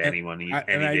recommend him to anyone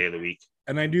any day of the week.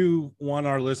 And I do want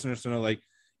our listeners to know, like,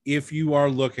 if you are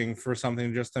looking for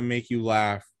something just to make you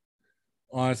laugh,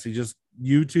 honestly, just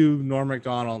YouTube Norm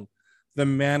Macdonald. The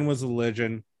man was a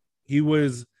legend. He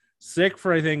was sick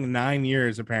for, I think, 9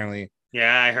 years, apparently.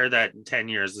 Yeah, I heard that 10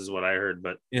 years is what I heard,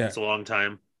 but it's a long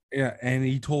time. Yeah, and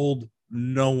he told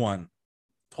no one.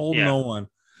 No one.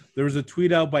 There was a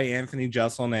tweet out by Anthony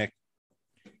Jeselnik,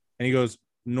 and he goes,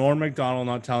 Norm Macdonald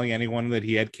not telling anyone that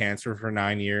he had cancer for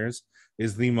 9 years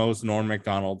is the most Norm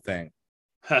Macdonald thing.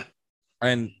 Huh.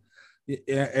 And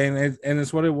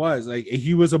it's what it was. Like,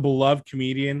 he was a beloved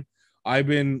comedian.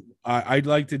 I'd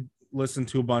like to listen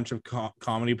to a bunch of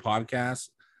comedy podcasts.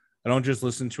 I don't just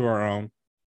listen to our own.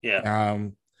 Yeah.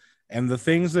 And the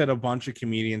things that a bunch of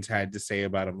comedians had to say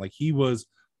about him, like, he was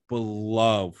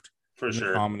beloved for in sure.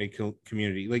 The comedy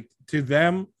community. Like, to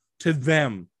them,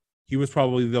 he was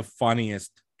probably the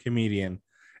funniest comedian,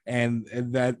 and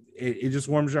that it just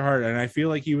warms your heart. And I feel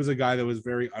like he was a guy that was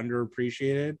very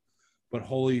underappreciated, but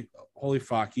holy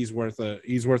fuck, he's worth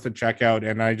a check out.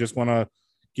 And I just want to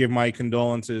give my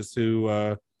condolences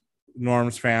to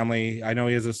Norm's family. I know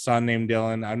he has a son named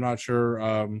Dylan. I'm not sure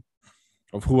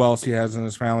of who else he has in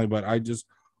his family, but I just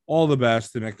all the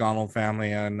best to the McDonald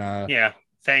family. And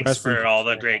thanks for all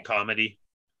the great comedy.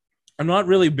 I'm not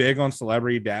really big on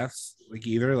celebrity deaths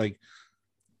either. Like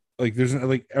there's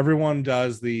everyone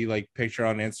does the picture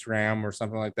on Instagram or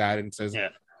something like that and says,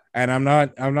 and I'm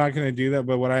not going to do that.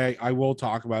 But what I will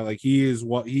talk about,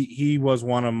 he was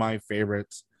one of my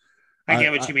favorites. I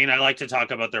get what you mean. I like to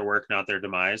talk about their work, not their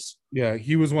demise. Yeah,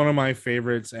 he was one of my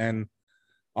favorites, and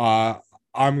I'm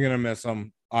gonna miss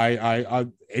him. I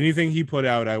anything he put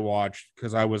out, I watched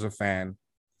because I was a fan.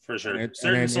 For sure.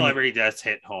 Certain celebrity deaths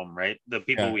hit home, right? The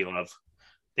people we love.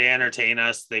 They entertain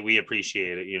us. We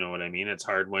appreciate it. You know what I mean? It's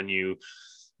hard when you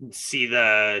see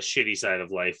the shitty side of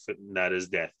life, and that is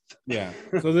death. Yeah.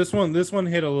 So this one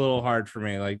hit a little hard for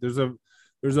me.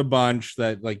 There's a bunch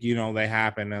that they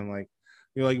happen, and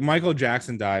Michael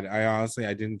Jackson died. I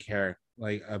didn't care.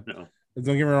 No. Don't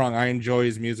get me wrong. I enjoy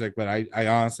his music, but I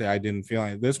honestly didn't feel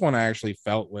it. This one I actually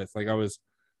felt with. I was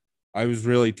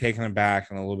really taken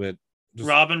aback and a little bit.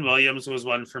 Robin Williams was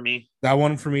one for me. That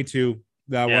one for me too.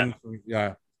 One.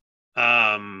 Yeah.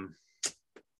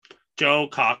 Joe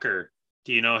Cocker.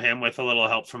 Do you know him? With a little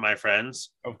help from my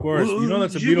friends? Of course. You know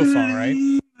that's a Beatles song, right?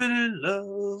 In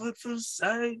love at first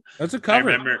sight. That's a cover.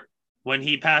 I remember when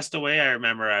he passed away. I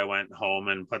remember I went home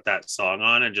and put that song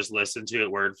on and just listened to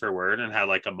it word for word and had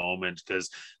a moment, because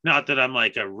not that I'm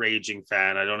a raging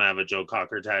fan. I don't have a Joe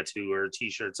Cocker tattoo or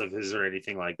t-shirts of his or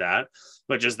anything like that.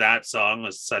 But just that song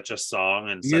was such a song,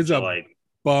 and such a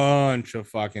bunch of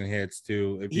fucking hits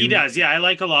too. He does. Yeah, I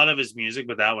like a lot of his music,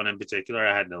 but that one in particular,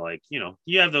 I had to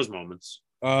you have those moments.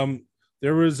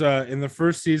 There was in the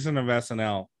first season of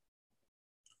SNL,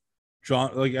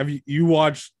 John, have you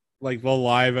watched the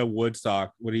live at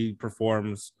Woodstock when he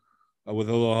performs with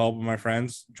a little help of my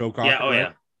friends, Joe Cocker?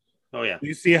 Yeah, oh yeah.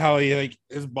 You see how he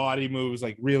his body moves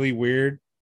really weird?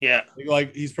 Yeah.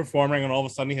 He's performing and all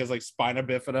of a sudden he has spina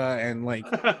bifida and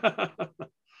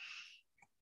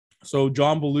So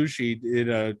John Belushi did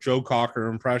a Joe Cocker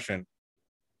impression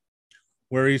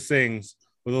where he sings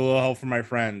with a little help from my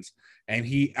friends, and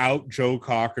he out Joe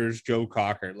Cocker's Joe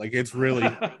Cocker. It's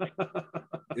really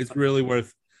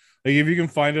worth. If you can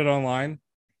find it online.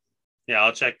 Yeah,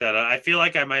 I'll check that out. I feel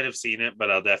like I might have seen it,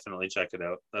 but I'll definitely check it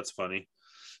out. That's funny.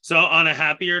 So on a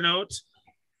happier note,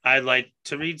 I'd like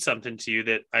to read something to you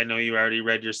that I know you already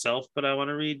read yourself, but I want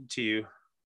to read to you.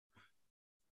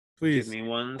 Please. Give me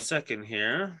 1 second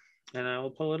here, and I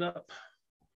will pull it up.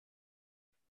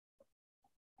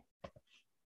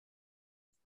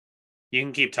 You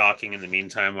can keep talking in the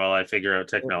meantime while I figure out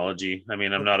technology. I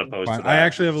mean, I'm not opposed to that. I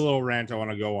actually have a little rant I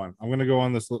want to go on. I'm going to go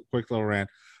on this quick little rant.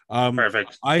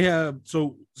 Perfect.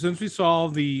 So since we saw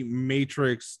the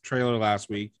Matrix trailer last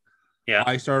week,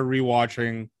 I started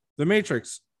rewatching The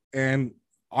Matrix, and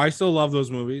I still love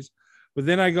those movies. But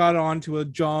then I got onto a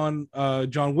John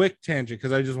Wick tangent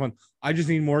because I just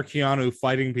need more Keanu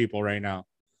fighting people right now.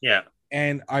 Yeah.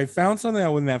 And I found something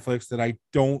out with Netflix that I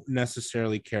don't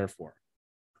necessarily care for.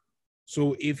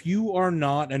 So if you are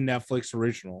not a Netflix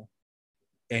original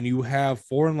and you have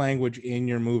foreign language in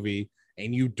your movie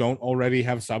and you don't already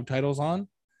have subtitles on,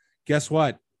 guess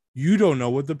what? You don't know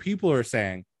what the people are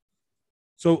saying.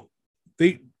 So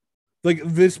this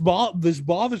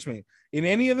bothers me. In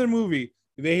any other movie,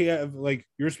 they have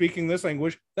you're speaking this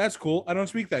language. That's cool. I don't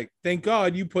speak that. Thank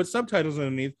God you put subtitles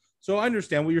underneath so I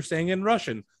understand what you're saying in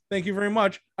Russian. Thank you very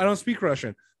much. I don't speak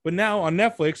Russian. But now on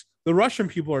Netflix, the Russian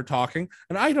people are talking,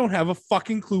 and I don't have a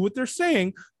fucking clue what they're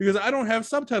saying because I don't have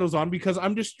subtitles on because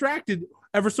I'm distracted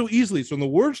ever so easily. So when the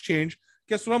words change,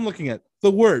 guess what I'm looking at?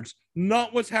 The words,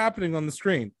 not what's happening on the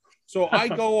screen. So I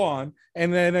go on,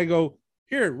 and then I go,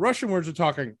 here, Russian words are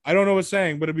talking. I don't know what's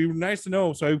saying, but it'd be nice to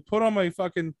know. So I put on my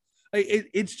fucking...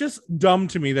 It's just dumb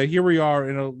to me that here we are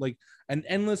in an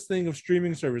endless thing of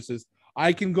streaming services.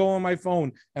 I can go on my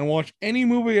phone and watch any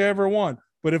movie I ever want.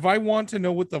 But if I want to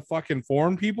know what the fucking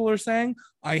foreign people are saying,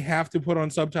 I have to put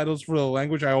on subtitles for the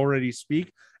language I already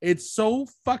speak. It's so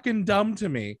fucking dumb to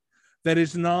me that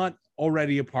it's not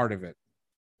already a part of it.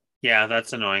 Yeah,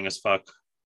 that's annoying as fuck.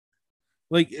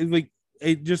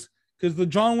 It just because the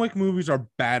John Wick movies are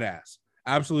badass,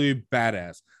 absolutely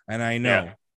badass, and I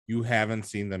know you haven't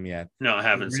seen them yet. No, I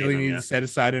haven't seen them. You really need to set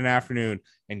aside an afternoon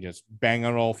and just bang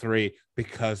on all three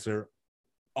because they're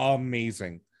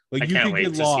amazing. You can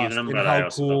get lost in how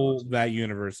cool that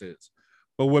universe is.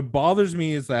 But what bothers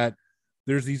me is that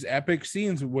there's these epic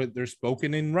scenes where they're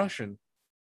spoken in Russian.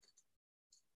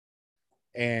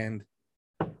 And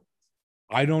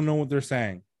I don't know what they're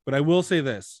saying, but I will say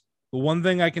this. The one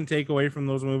thing I can take away from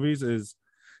those movies is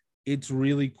it's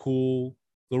really cool.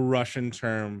 The Russian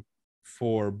term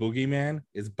for boogeyman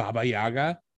is Baba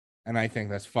Yaga. And I think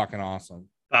that's fucking awesome.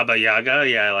 Baba Yaga.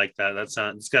 Yeah, I like that.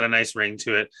 It's got a nice ring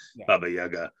to it. Yeah. Baba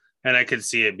Yaga. And I could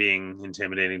see it being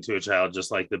intimidating to a child,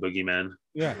 just like the boogeyman.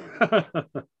 Yeah.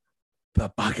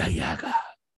 Baba Yaga.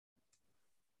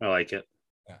 I like it.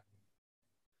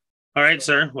 All right,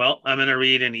 sir. Well, I'm going to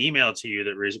read an email to you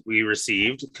that we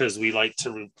received because we like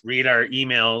to read our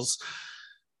emails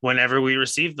whenever we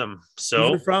receive them.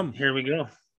 So here we go.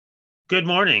 Good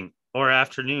morning or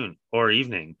afternoon or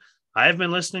evening. I have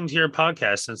been listening to your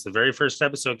podcast since the very first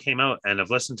episode came out and have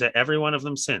listened to every one of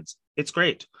them since. It's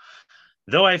great.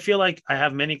 Though I feel like I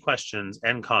have many questions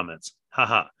and comments.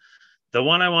 Haha. The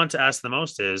one I want to ask the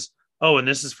most is, and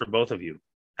this is for both of you.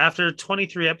 After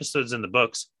 23 episodes in the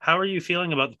books, how are you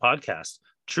feeling about the podcast?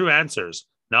 True answers,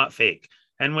 not fake.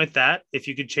 And with that, if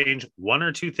you could change one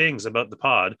or two things about the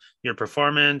pod, your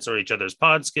performance or each other's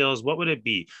pod skills, what would it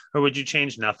be? Or would you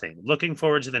change nothing? Looking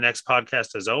forward to the next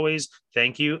podcast as always.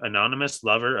 Thank you, anonymous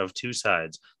lover of two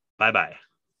sides. Bye-bye.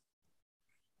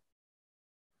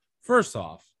 First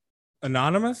off,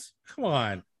 anonymous? Come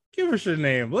on, give us your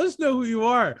name. Let us know who you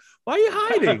are. Why are you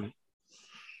hiding?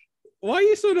 Why are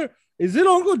you so... Is it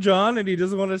Uncle John and he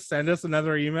doesn't want to send us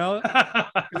another email?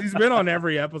 He's been on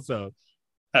every episode.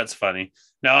 That's funny.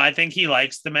 No, I think he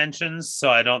likes the mentions,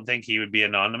 so I don't think he would be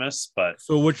anonymous. But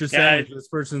so what you're saying is this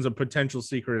person's a potential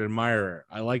secret admirer.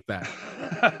 I like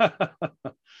that.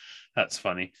 That's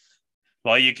funny.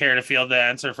 Well, you care to field the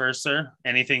answer first, sir?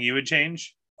 Anything you would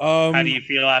change? How do you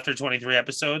feel after 23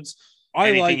 episodes?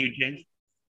 Anything you'd change?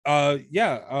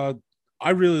 I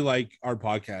really like our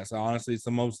podcast. Honestly,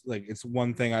 it's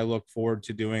one thing I look forward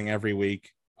to doing every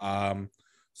week.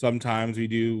 Sometimes we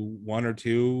do one or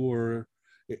two, or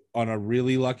on a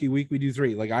really lucky week, we do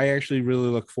three. Like, I actually really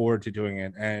look forward to doing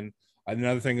it. And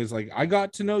another thing is, like, I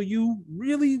got to know you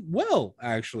really well,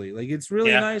 actually. Like, it's really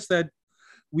nice that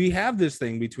we have this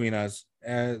thing between us.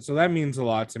 So that means a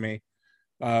lot to me.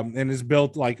 And it's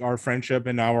built like our friendship,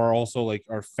 and now we're also like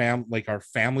our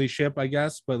family ship, I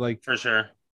guess. But like, for sure.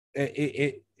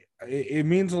 It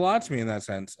means a lot to me in that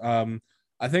sense.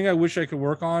 I think I wish I could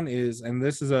work on is, and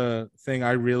this is a thing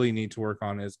I really need to work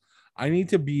on, is I need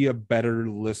to be a better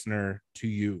listener to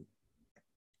you.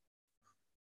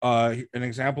 An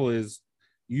example is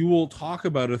you will talk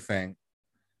about a thing,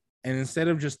 and instead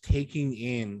of just taking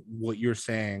in what you're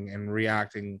saying and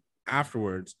reacting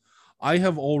afterwards, I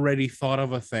have already thought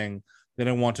of a thing that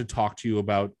I want to talk to you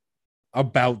about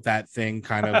that thing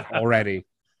kind of already.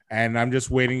 And I'm just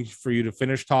waiting for you to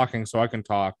finish talking so I can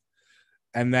talk.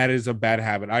 And that is a bad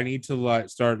habit. I need to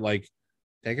start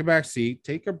take a back seat,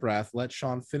 take a breath, let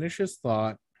Sean finish his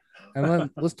thought, and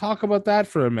let's talk about that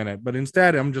for a minute. But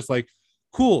instead, I'm just like,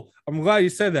 cool, I'm glad you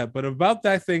said that. But about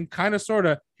that thing, kind of, sort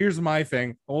of, here's my thing.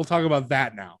 And we'll talk about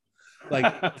that now.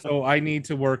 So I need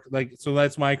to work. So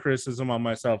that's my criticism on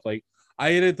myself. Like,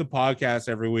 I edit the podcast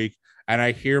every week, and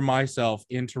I hear myself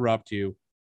interrupt you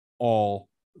all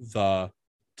the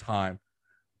time.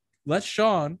 Let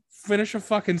Sean finish a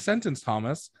fucking sentence,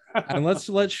 Thomas, and let's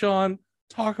let Sean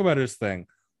talk about his thing.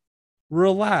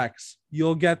 Relax,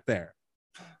 you'll get there.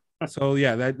 So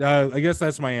yeah, that I guess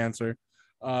that's my answer.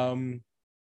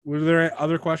 Were there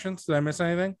other questions? Did I miss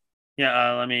anything?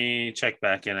 Yeah, let me check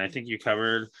back in. I think you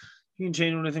covered. You can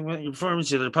change anything about your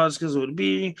performance, your other pod skills would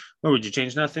be, or would you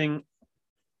change nothing?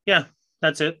 Yeah,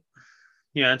 that's it.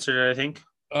 You answered it, I think.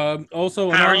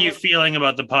 Also, how are you feeling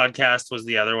about the podcast was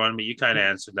the other one, but you kind of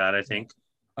answered that, I think.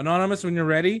 Anonymous, when you're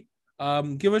ready,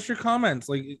 give us your comments.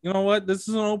 Like, you know what? This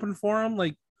is an open forum.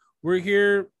 Like, we're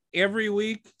here every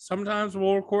week. Sometimes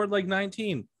we'll record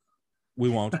 19. We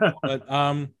won't,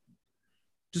 but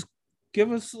just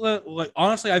give us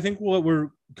honestly, I think what we're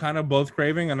kind of both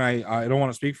craving, and I don't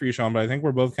want to speak for you, Sean, but I think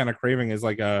we're both kind of craving is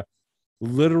a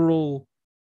literal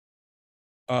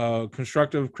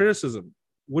constructive criticism.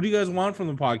 What do you guys want from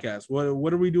the podcast?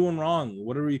 What are we doing wrong?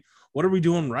 What are we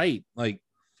doing right?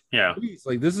 Please,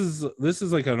 this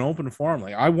is like an open forum.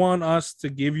 I want us to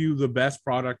give you the best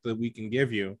product that we can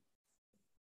give you.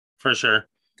 For sure.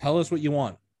 Tell us what you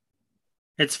want.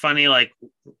 It's funny,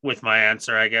 with my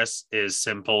answer, I guess, is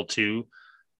simple too.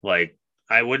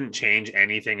 I wouldn't change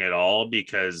anything at all,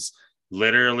 because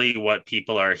literally what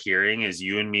people are hearing is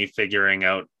you and me figuring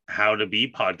out how to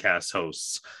be podcast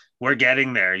hosts. We're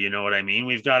getting there. You know what I mean?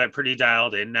 We've got it pretty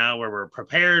dialed in now where we're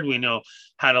prepared. We know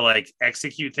how to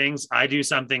execute things. I do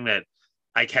something that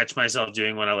I catch myself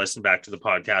doing when I listen back to the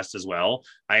podcast as well.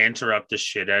 I interrupt the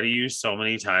shit out of you so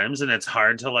many times, and it's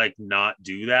hard to like not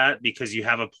do that because you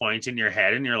have a point in your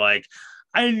head and you're like,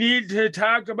 I need to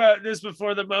talk about this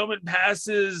before the moment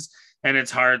passes. And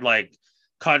it's hard, like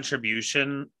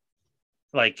contribution,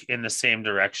 like in the same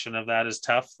direction of that is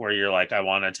tough, where you're like, I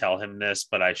want to tell him this,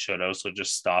 but I should also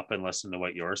just stop and listen to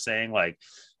what you're saying. Like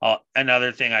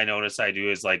another thing I notice I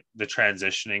do is like the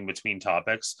transitioning between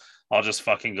topics. I'll just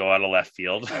fucking go out of left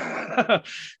field.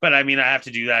 But I mean, I have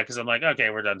to do that because I'm like, okay,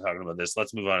 we're done talking about this.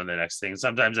 Let's move on to the next thing.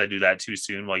 Sometimes I do that too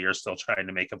soon while you're still trying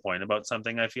to make a point about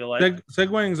something, I feel like.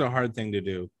 Segueing is a hard thing to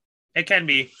do. It can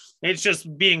be. It's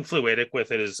just being fluidic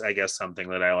with it is, I guess, something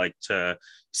that I like to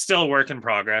still work in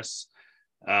progress.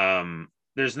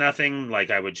 There's nothing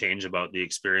like I would change about the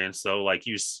experience, though. Like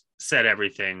you said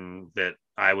everything that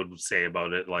I would say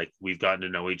about it. Like we've gotten to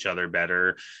know each other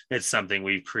better. It's something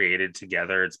we've created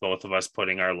together. It's both of us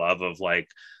putting our love of like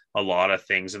a lot of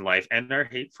things in life and our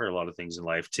hate for a lot of things in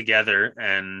life together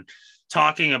and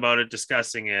talking about it,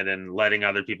 discussing it, and letting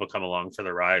other people come along for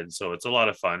the ride. So it's a lot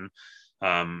of fun.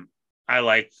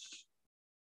 I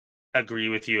agree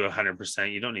with you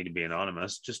 100%. You don't need to be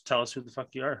anonymous. Just tell us who the fuck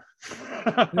you are.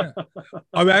 Yeah.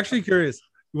 I'm actually curious.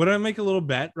 Would I make a little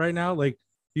bet right now? Like,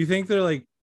 do you think they're like,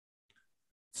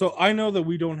 so I know that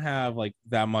we don't have like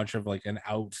that much of like an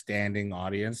outstanding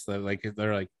audience that like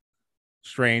they're like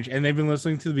strange and they've been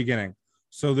listening to the beginning.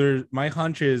 So my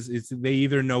hunch is they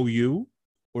either know you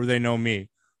or they know me.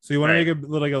 So you want to make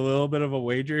a little bit of a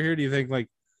wager here? Do you think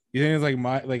it's like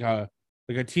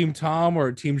a Team Tom or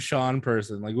a Team Sean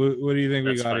person? Like what do you think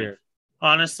we got here?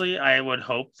 Honestly, I would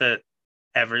hope that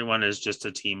everyone is just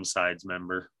a Team Sides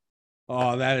member.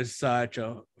 Oh, that is such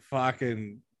a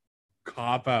fucking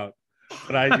cop out.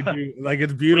 But I do like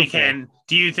it's beautiful.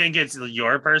 Do you think it's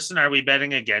your person? Are we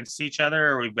betting against each other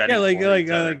or are we betting?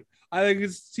 Yeah, I think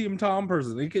it's Team Tom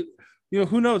person. They could,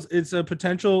 who knows? It's a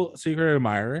potential secret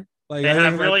admirer. Like they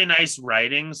have really nice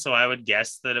writing, so I would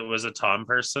guess that it was a Tom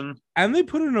person. And they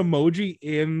put an emoji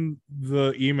in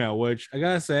the email, which I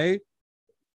gotta say,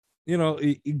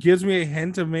 it gives me a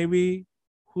hint of maybe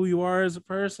who you are as a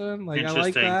person. Like I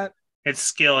like that. It's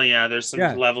skill, yeah. There's some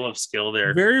level of skill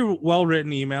there. Very well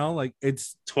written email. Like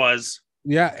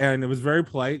yeah, and it was very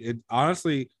polite. It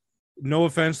honestly, no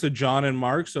offense to John and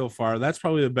Mark so far, that's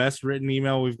probably the best written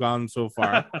email we've gotten so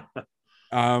far.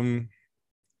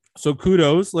 So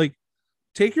kudos. Like,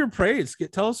 take your praise.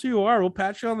 Tell us who you are. We'll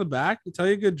pat you on the back. We'll tell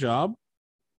you good job.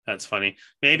 That's funny.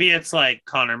 Maybe it's like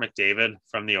Connor McDavid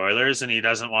from the Oilers, and he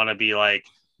doesn't want to be like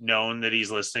known that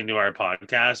he's listening to our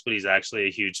podcast, but he's actually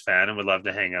a huge fan and would love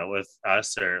to hang out with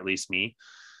us, or at least me.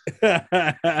 You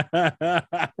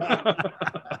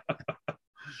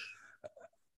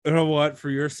know what? For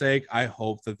your sake, I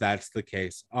hope that that's the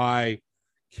case. I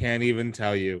can't even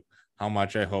tell you how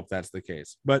much I hope that's the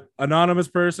case. But anonymous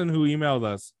person who emailed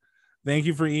us, thank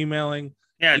you for emailing.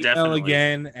 Yeah, definitely.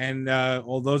 Again, and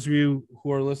all those of you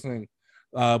who are listening,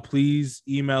 please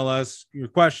email us your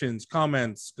questions,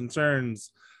 comments,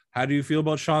 concerns. How do you feel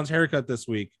about Sean's haircut this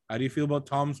week? How do you feel about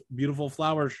Tom's beautiful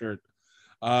flower shirt?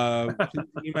 Please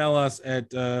email us at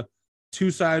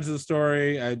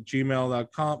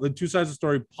twosidesofthestory@gmail.com. The two sides of the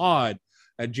story pod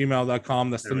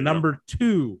 @gmail.com. That's the number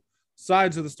 2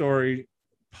 sides of the story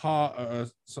pod.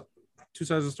 Two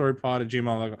sides of the story pod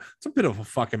 @gmail.com. It's a bit of a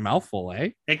fucking mouthful,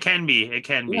 eh? It can be.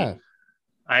 Yeah.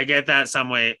 I get that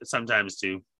sometimes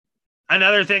too.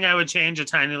 Another thing I would change, a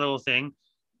tiny little thing,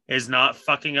 is not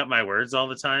fucking up my words all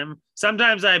the time.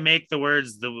 Sometimes I make the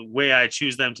words the way I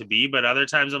choose them to be, but other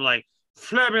times I'm like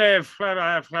flabba,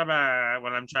 flabba, flabba,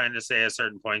 when I'm trying to say a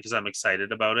certain point because I'm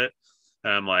excited about it.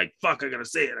 And I'm like, fuck, I gotta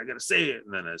say it. And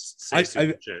then I say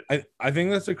shit. I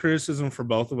think that's a criticism for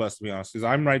both of us, to be honest, because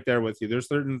I'm right there with you. There's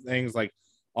certain things like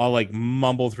I'll like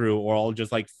mumble through, or I'll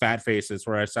just like fat faces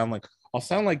where I'll sound like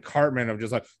Cartman of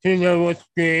just like, what's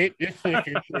great?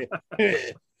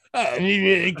 I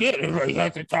really get it. I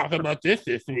have to talk about this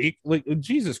week. Like,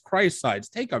 Jesus Christ, Sides,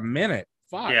 take a minute.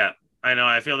 Fuck. Yeah, I know.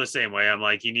 I feel the same way. I'm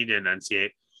like, you need to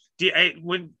enunciate.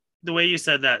 When the way you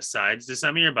said that, Sides, do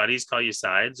some of your buddies call you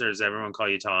Sides, or does everyone call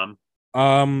you Tom?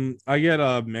 I get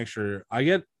a mixture.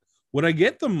 What I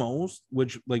get the most,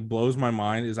 which like blows my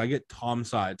mind, is I get Tom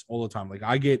Sides all the time. Like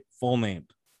I get full named.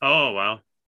 Oh wow.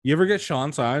 You ever get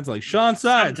Sean Sides? Like Sean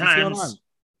Sides. Sometimes. What's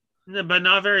going on? But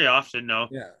not very often. No.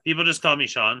 Yeah. People just call me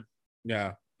Sean.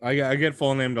 Yeah, I get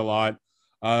full named a lot.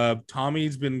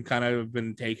 Tommy's been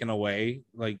taken away,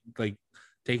 like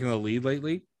taking the lead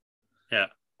lately. Yeah.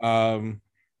 And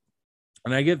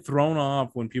I get thrown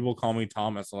off when people call me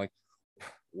Thomas. I'm like,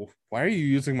 why are you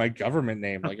using my government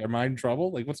name? Like, am I in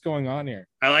trouble? Like, what's going on here?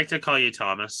 I like to call you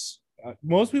Thomas.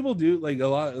 Most people do like a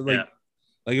lot. Like, Yeah.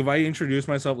 like if I introduce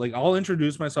myself, like I'll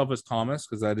introduce myself as Thomas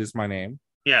because that is my name.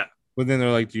 Yeah. But then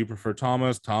they're like, "Do you prefer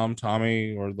Thomas, Tom,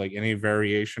 Tommy, or like any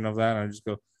variation of that?" And I just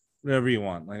go, "Whatever you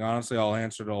want." Like honestly, I'll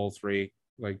answer to all three.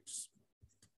 Like, just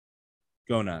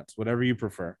go nuts, whatever you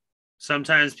prefer.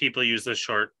 Sometimes people use the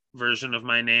short version of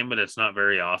my name, but it's not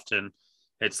very often.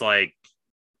 It's like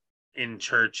in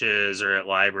churches or at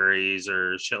libraries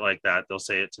or shit like that. They'll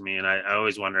say it to me, and I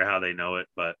always wonder how they know it.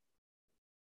 But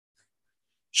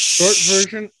Short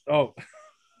version. Oh,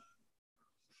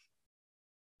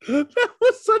 that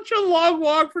was such a long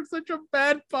walk for such a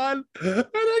bad pun, and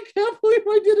I can't believe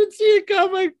I didn't see it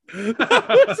coming.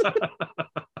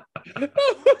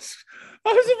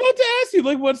 I was about to ask you,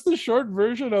 like, what's the short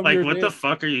version of like, your what name? the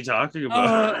fuck are you talking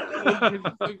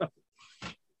about?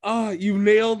 You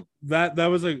nailed that. That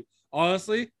was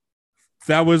honestly,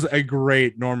 that was a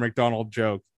great Norm Macdonald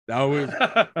joke. That was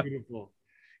beautiful.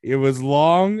 It was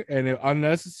long and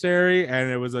unnecessary,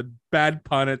 and it was a bad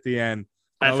pun at the end.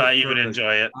 I thought you would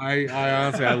enjoy it. I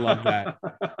honestly, I love that.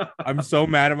 I'm so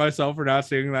mad at myself for not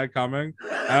seeing that coming.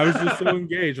 I was just so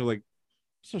engaged. I'm like,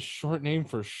 it's a short name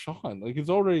for Sean. Like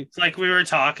it's already. It's like we were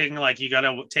talking. Like you got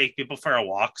to take people for a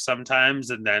walk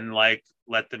sometimes, and then like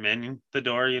let them in the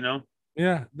door. You know.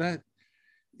 Yeah, that.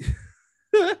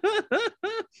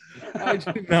 I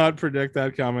did not predict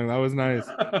that coming. That was nice.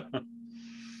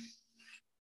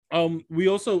 We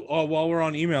also while we're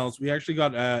on emails, we actually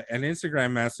got an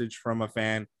Instagram message from a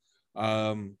fan.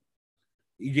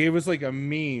 He gave us like a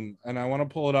meme, and I want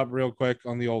to pull it up real quick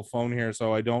on the old phone here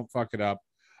so I don't fuck it up.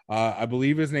 I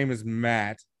believe his name is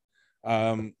Matt.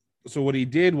 So what he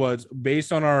did was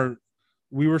based on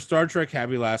we were Star Trek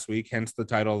heavy last week, hence the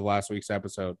title of last week's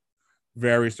episode.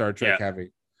 Very Star Trek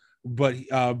heavy.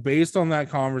 But based on that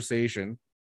conversation,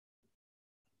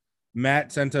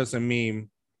 Matt sent us a meme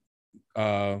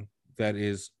that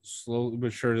is slowly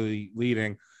but surely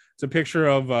leading. It's a picture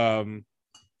of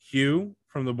Hugh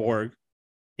from the Borg.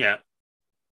 Yeah.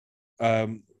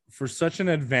 For such an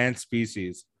advanced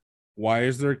species, why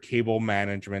is their cable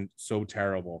management so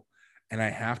terrible? And I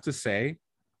have to say,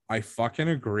 I fucking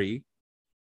agree.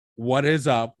 What is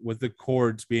up with the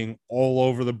cords being all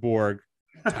over the Borg?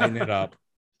 Tighten it up.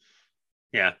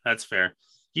 Yeah, that's fair.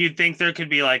 You'd think there could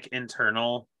be like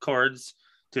internal cords.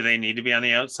 Do they need to be on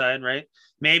the outside, right?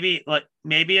 Maybe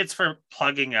it's for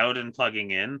plugging out and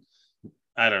plugging in.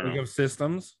 I don't know. Of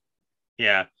systems.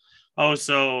 Yeah. Oh,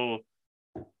 so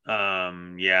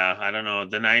yeah, I don't know.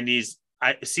 The 90s,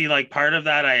 I see like part of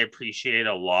that I appreciate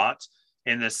a lot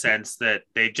in the sense that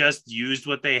they just used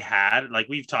what they had. Like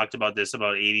we've talked about this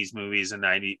about 80s movies and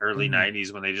early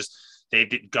 90s when they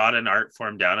got an art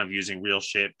form down of using real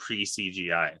shit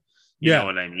pre-CGI. You know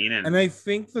what I mean? And I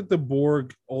think that the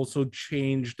Borg also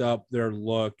changed up their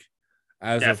look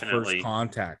as a First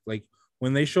Contact. Like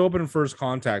when they show up in First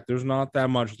Contact, there's not that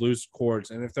much loose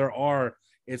cords. And if there are,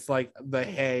 it's like the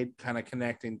head kind of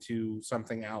connecting to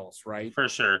something else, right? For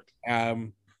sure.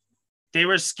 They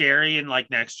were scary in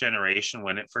like Next Generation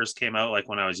when it first came out, like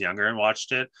when I was younger and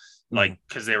watched it, like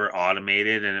because they were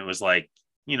automated and it was like,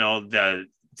 you know, the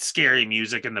scary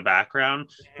music in the background,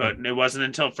 but it wasn't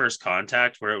until First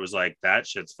Contact where it was like that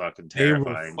shit's fucking terrifying.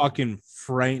 They were fucking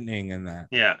frightening in that.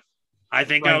 Yeah. I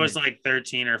think I was like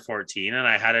 13 or 14 and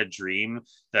I had a dream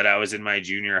that I was in my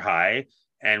junior high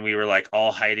and we were like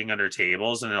all hiding under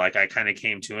tables and like I kind of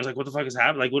came to, I was like, what the fuck is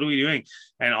happening? Like, what are we doing?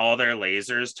 And all their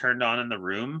lasers turned on in the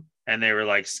room and they were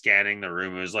like scanning the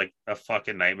room. It was like a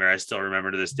fucking nightmare. I still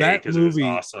remember to this day because it was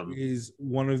awesome. Is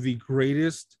one of the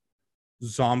greatest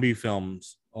zombie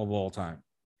films of all time.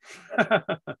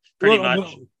 Pretty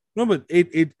much. No, but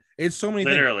it's so many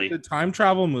literally things. It's a time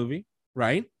travel movie,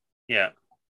 right? Yeah.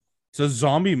 It's a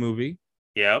zombie movie.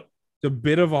 Yep.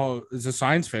 It's a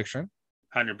science fiction.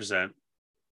 100%.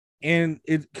 And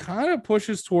it kind of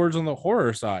pushes towards on the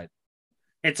horror side.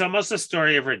 It's almost a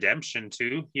story of redemption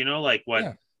too, you know, like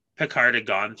what Picard had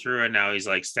gone through and now he's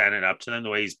like standing up to them, the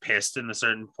way he's pissed in the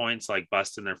certain points, like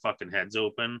busting their fucking heads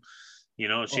open. You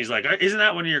know, she's like, isn't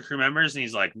that one of your crew members? And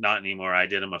he's like, not anymore. I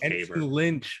did him a favor.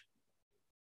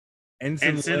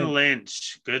 Ensign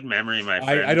Lynch. Good memory, my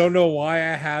friend. I don't know why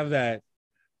I have that,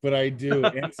 but I do.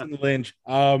 Ensign Lynch.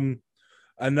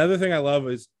 Another thing I love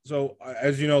is, so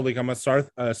as you know, like I'm a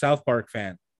South Park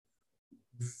fan.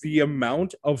 The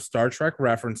amount of Star Trek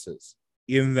references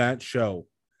in that show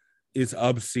is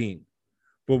obscene.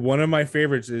 But one of my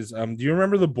favorites is, do you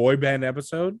remember the boy band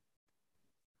episode?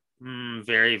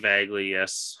 Very vaguely,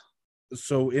 yes.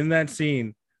 So in that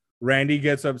scene, Randy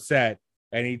gets upset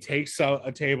and he takes out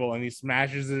a table and he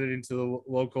smashes it into the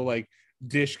local like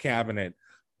dish cabinet.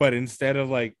 But instead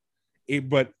of like it,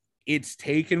 but it's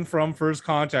taken from First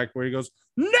Contact, where he goes,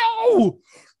 no,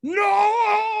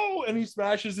 and he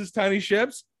smashes his tiny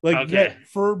ships, like Okay.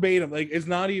 verbatim. Like, it's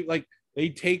not even like they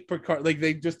take Picard, like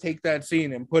they just take that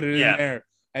scene and put it in there,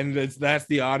 and that's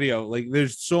the audio. Like,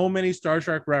 there's so many Star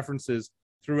Trek references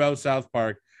throughout South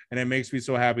Park, and it makes me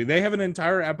so happy. They have an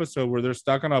entire episode where they're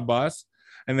stuck on a bus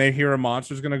and they hear a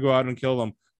monster's gonna go out and kill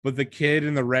them, but the kid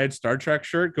in the red Star Trek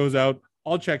shirt goes out,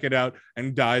 I'll check it out,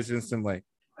 and dies instantly.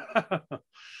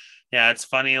 Yeah, it's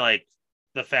funny. Like,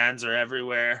 the fans are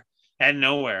everywhere and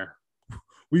nowhere.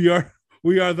 We are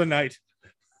the night.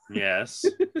 Yes.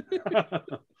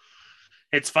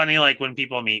 It's funny, like, when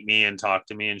people meet me and talk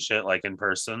to me and shit, like, in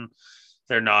person,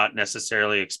 they're not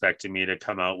necessarily expecting me to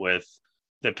come out with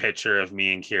the picture of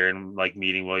me and Kieran, like,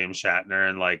 meeting William Shatner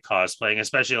and, like, cosplaying,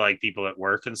 especially, like, people at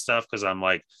work and stuff, because I'm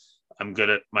like, I'm good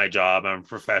at my job. I'm a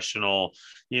professional.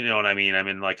 You know what I mean? I'm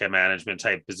in, like, a management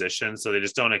type position. So they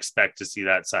just don't expect to see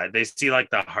that side. They see, like,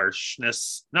 the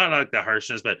harshness, not like the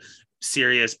harshness, but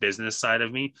serious business side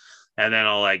of me. And then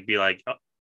I'll, like, be like,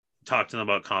 talk to them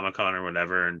about Comic-Con or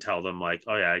whatever and tell them, like,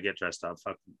 oh yeah, I get dressed up.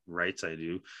 Fuck rights, I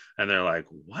do. And they're like,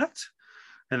 what?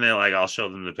 And they're like, I'll show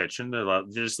them the picture and they're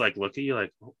just like, look at you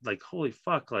like, holy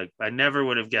fuck. Like, I never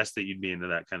would have guessed that you'd be into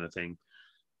that kind of thing,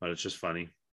 but it's just funny.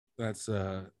 That's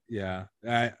yeah.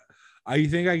 I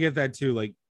think I get that too.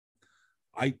 Like,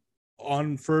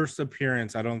 on first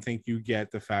appearance, I don't think you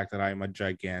get the fact that I'm a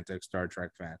gigantic Star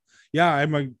Trek fan. Yeah,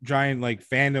 I'm a giant, like,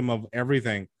 fandom of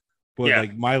everything, but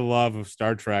like, my love of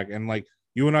Star Trek, and like,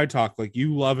 you and I talk, like,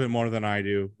 you love it more than I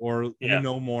do, or you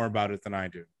know more about it than I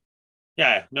do.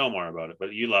 Yeah, know more about it,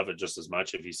 but you love it just as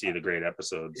much if you see the great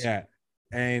episodes. Yeah.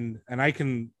 And I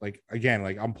can, like, again,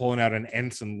 like, I'm pulling out an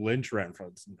Ensign Lynch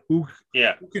reference. Who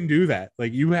can do that?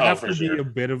 Like, you have to be a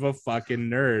bit of a fucking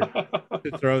nerd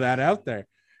to throw that out there.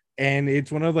 And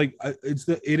it's one of, like,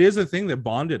 it is a thing that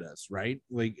bonded us, right?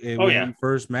 Like, when we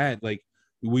first met, like,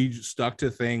 we stuck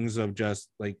to things of just,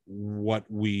 like, what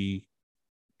we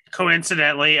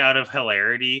coincidentally, out of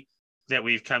hilarity, that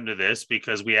we've come to this,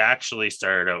 because we actually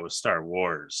started out with Star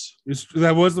Wars.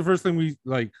 That was the first thing we,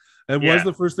 like, that was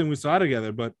the first thing we saw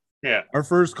together. But our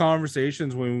first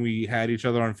conversations when we had each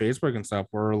other on Facebook and stuff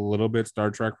were a little bit Star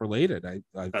Trek related. I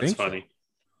That's think funny.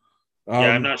 So.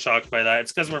 Yeah, I'm not shocked by that.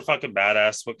 It's because we're fucking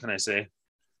badass. What can I say?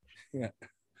 Yeah.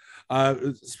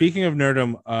 Speaking of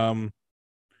nerdom,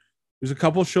 there's a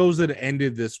couple shows that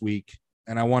ended this week,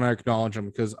 and I want to acknowledge them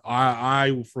because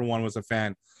I for one was a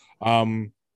fan.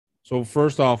 So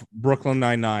first off, Brooklyn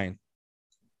Nine-Nine.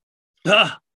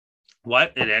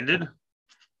 What? It ended?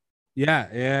 Yeah,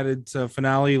 it had its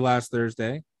finale last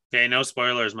Thursday. Okay, no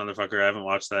spoilers, motherfucker. I haven't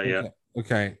watched that yet.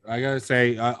 Okay, I gotta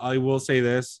say, I will say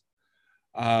this.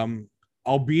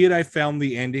 Albeit I found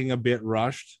the ending a bit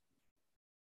rushed,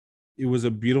 it was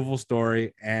a beautiful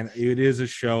story, and it is a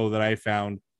show that I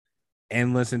found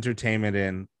endless entertainment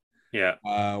in. Yeah.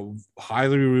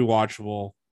 Highly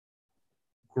rewatchable.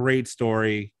 Great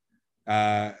story.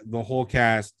 The whole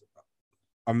cast,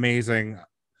 amazing.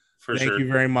 Thank you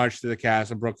very much to the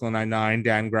cast of Brooklyn Nine-Nine,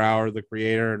 Dan Grauer, the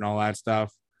creator, and all that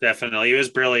stuff. Definitely. He was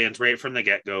brilliant right from the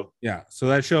get-go. Yeah. So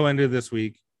that show ended this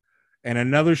week. And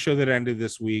another show that ended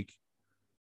this week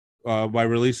by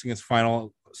releasing its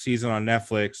final season on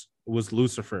Netflix was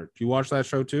Lucifer. Do you watch that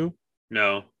show too?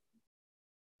 No.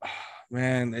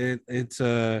 Man, it's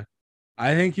I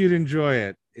think you'd enjoy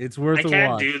it. It's worth a watch. I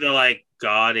can't do the, like,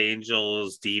 God,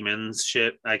 angels, demons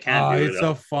shit. I can't do it. It's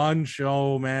a fun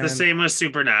show, man. The same with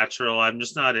Supernatural. I'm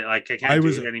just not, like, I can't do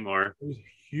it anymore. I was a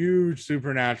huge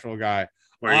Supernatural guy.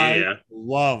 I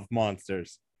love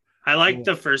monsters. I liked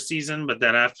the first season, but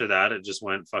then after that, it just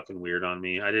went fucking weird on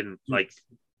me. I didn't like,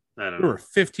 I don't know. There were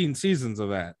 15 seasons of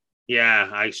that. Yeah,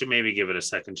 I should maybe give it a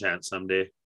second chance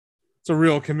someday. It's a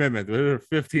real commitment. There were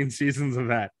 15 seasons of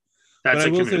that. That's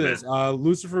a commitment.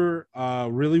 Lucifer,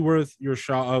 really worth your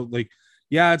shot. Like,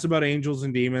 yeah, it's about angels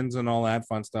and demons and all that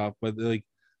fun stuff, but like,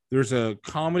 there's a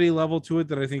comedy level to it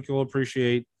that I think you'll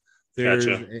appreciate. There's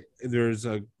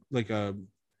a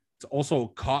it's also a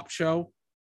cop show.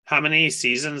 How many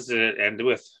seasons did it end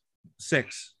with?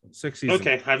 6 seasons.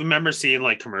 Okay, I remember seeing,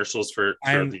 like, commercials for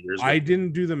the years. I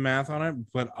didn't do the math on it,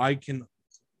 but I can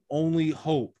only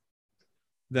hope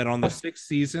that on the 6th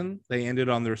season they ended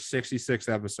on their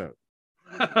 66th episode.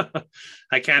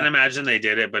 I can't imagine they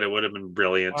did it, but it would have been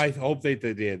brilliant. I hope they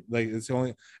did. Like, it's the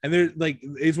only, and they're like,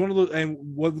 it's one of those, and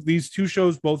what these two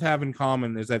shows both have in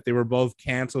common is that they were both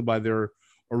canceled by their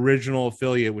original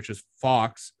affiliate, which is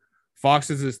Fox.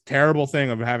 Fox is this terrible thing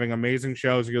of having amazing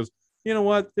shows. He goes, you know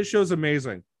what? This show's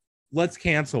amazing. Let's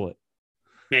cancel it.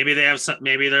 Maybe they have some.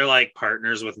 Maybe they're like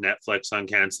partners with Netflix on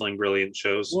canceling brilliant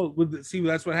shows. Well, see,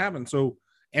 that's what happened. So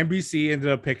NBC ended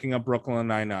up picking up Brooklyn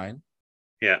Nine-Nine.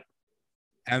 Yeah.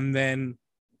 And then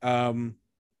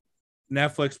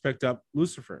Netflix picked up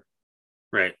Lucifer.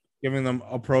 Right. Giving them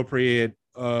appropriate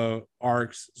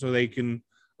arcs so they can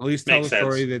at least tell the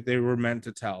story that they were meant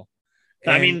to tell.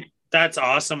 And I mean, that's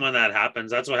awesome when that happens.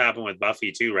 That's what happened with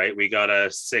Buffy too, right? We got a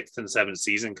 6th and 7th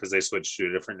season because they switched to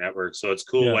a different network. So it's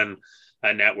cool when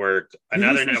a network,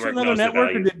 another network, knows the value.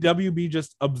 Or did WB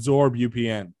just absorb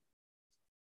UPN?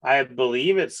 I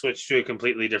believe it switched to a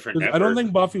completely different network. I don't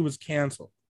think Buffy was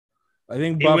canceled. I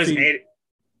think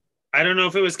I don't know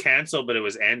if it was canceled, but it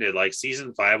was ended. Like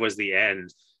season 5 was the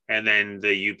end, and then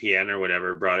the UPN or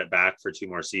whatever brought it back for 2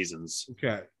 more seasons.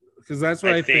 Okay, because that's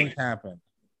what I think happened.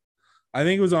 I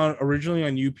think it was originally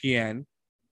on UPN,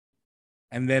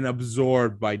 and then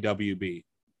absorbed by WB.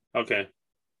 Okay,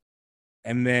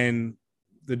 and then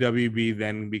the WB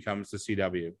then becomes the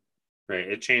CW. Right,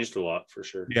 it changed a lot for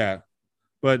sure. Yeah,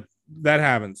 but that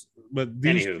happens. But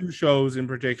these 2 shows in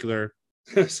particular,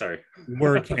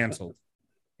 were canceled.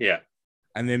 Yeah,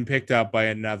 and then picked up by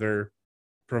another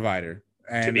provider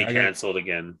and to be canceled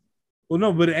again. Well,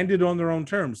 no, but it ended on their own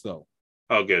terms, though.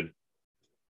 Oh, good.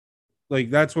 Like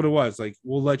that's what it was. Like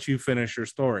we'll let you finish your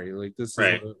story. Like this,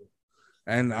 right?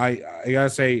 And I gotta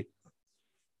say,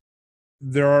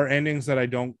 there are endings that I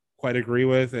don't quite agree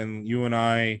with, and you and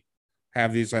I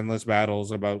have these endless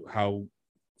battles about how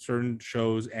certain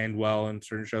shows end well and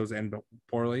certain shows end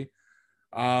poorly.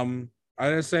 I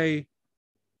gotta say,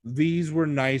 these were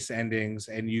nice endings,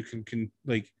 and you can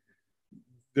like,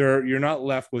 you're not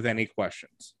left with any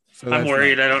questions. So I'm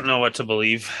worried. Nice. I don't know what to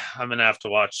believe. I'm gonna have to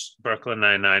watch Brooklyn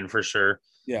Nine-Nine for sure.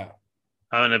 Yeah,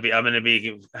 I'm gonna be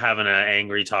having an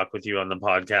angry talk with you on the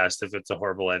podcast if it's a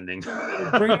horrible ending.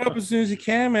 Bring it up as soon as you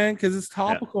can, man, because it's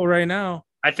topical right now.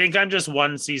 I think I'm just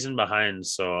 1 season behind,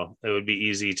 so it would be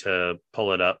easy to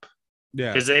pull it up.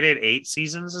 Yeah, because they did 8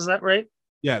 seasons. Is that right?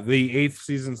 Yeah, the 8th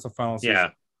season's the final season. Yeah,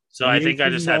 so I think I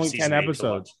just have only 10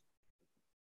 episodes.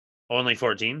 Only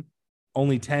 14.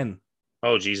 Only 10.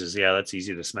 Oh Jesus, yeah, that's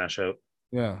easy to smash out.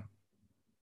 Yeah,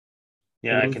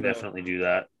 I can definitely do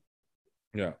that.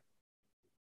 Yeah,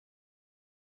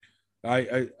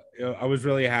 I was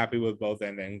really happy with both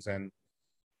endings, and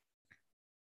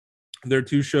there are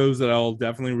 2 shows that I'll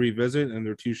definitely revisit, and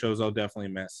there are 2 shows I'll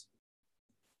definitely miss.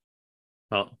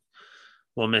 Well,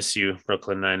 we'll miss you,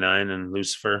 Brooklyn Nine-Nine and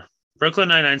Lucifer. Brooklyn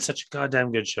Nine-Nine is such a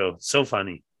goddamn good show. It's so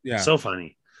funny. Yeah, so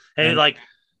funny. And like,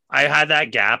 I had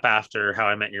that gap after How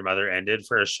I Met Your Mother ended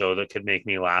for a show that could make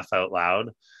me laugh out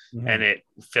loud. Mm-hmm. And it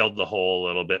filled the hole a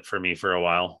little bit for me for a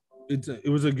while. It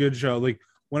was a good show. Like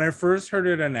when I first heard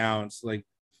it announced, like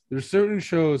there's certain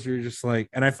shows where you're just like,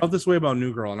 and I felt this way about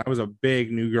New Girl, and I was a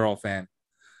big New Girl fan.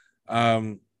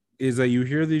 Is that you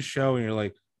hear this show and you're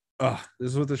like, oh,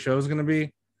 this is what the show is going to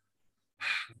be?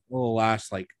 It'll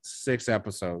last like 6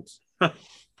 episodes.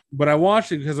 But I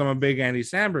watched it because I'm a big Andy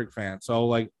Samberg fan. So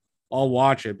like, I'll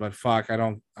watch it, but fuck, I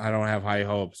don't have high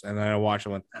hopes. And then I watch it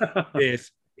when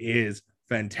this is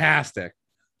fantastic.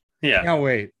 Yeah. Can't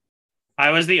wait. I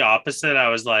was the opposite. I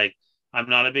was like, I'm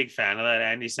not a big fan of that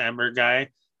Andy Samberg guy.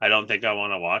 I don't think I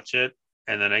want to watch it.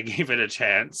 And then I gave it a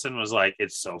chance and was like,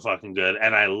 it's so fucking good.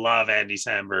 And I love Andy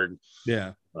Samberg.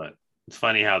 Yeah. But it's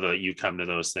funny how you come to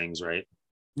those things, right?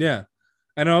 Yeah.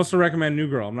 And I also recommend New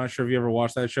Girl. I'm not sure if you ever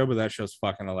watched that show, but that show's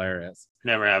fucking hilarious.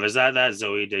 Never have. Is that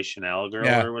Zoe Deschanel girl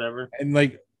or whatever? And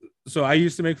like, so I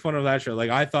used to make fun of that show. Like,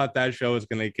 I thought that show was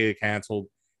going to get canceled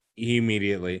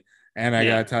immediately. And I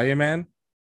got to tell you, man,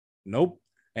 nope.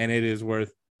 And it is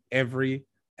worth every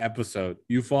episode.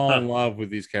 You fall in love with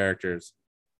these characters.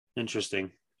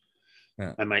 Interesting.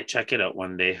 Yeah. I might check it out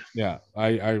one day. Yeah,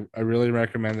 I really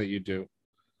recommend that you do.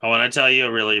 I want to tell you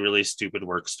a really, really stupid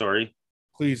work story.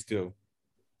 Please do.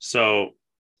 So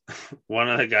one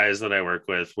of the guys that I work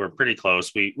with, we're pretty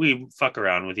close. We fuck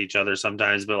around with each other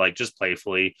sometimes, but like just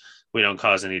playfully. We don't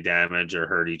cause any damage or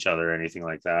hurt each other or anything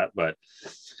like that. But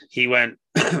he went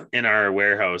in our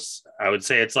warehouse. I would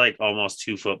say it's like almost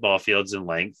 2 football fields in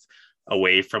length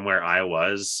away from where I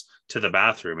was to the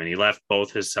bathroom. And he left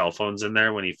both his cell phones in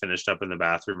there when he finished up in the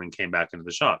bathroom and came back into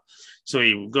the shop. So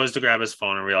he goes to grab his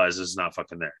phone and realizes it's not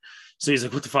fucking there. So he's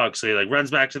like, what the fuck? So he like runs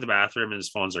back to the bathroom and his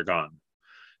phones are gone.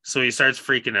 So he starts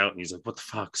freaking out and he's like, what the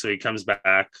fuck? So he comes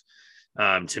back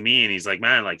to me and he's like,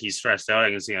 man, like he's stressed out. I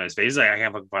can see on his face. He's like, I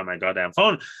can't fucking find my goddamn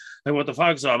phone. Like, what the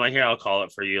fuck? So I'm like, here, I'll call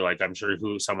it for you. Like, I'm sure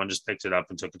someone just picked it up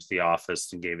and took it to the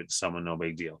office and gave it to someone. No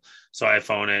big deal. So I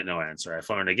phone it, no answer. I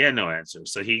phone it again, no answer.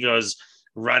 So he goes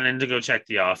running to go check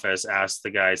the office, asks the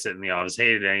guy sitting in the office,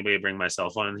 hey, did anybody bring my cell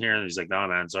phone in here? And he's like, no,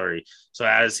 man, sorry. So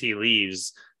as he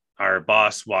leaves, our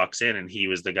boss walks in and he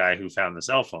was the guy who found the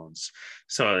cell phones.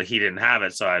 So he didn't have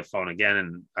it. So I phone again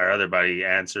and our other buddy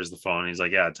answers the phone. He's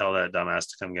like, yeah, tell that dumbass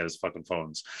to come get his fucking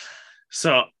phones.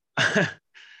 So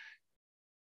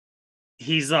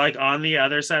he's like on the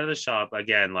other side of the shop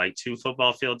again, like 2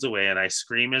 football fields away. And I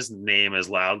scream his name as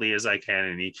loudly as I can.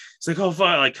 And he's like, oh,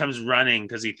 fuck, like comes running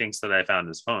because he thinks that I found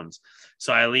his phones.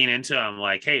 So I lean into him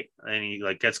like, hey, and he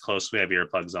like gets close. We have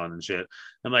earplugs on and shit.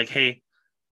 I'm like, hey,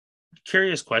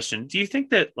 curious question. Do you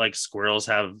think that like squirrels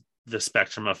have the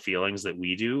spectrum of feelings that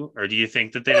we do? Or do you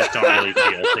think that they just don't really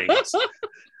feel things?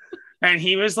 And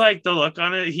he was like, the look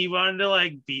on it, he wanted to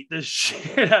like beat the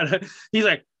shit out of. He's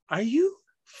like, are you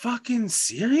fucking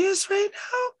serious right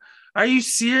now? Are you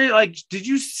serious? Like, did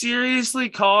you seriously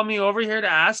call me over here to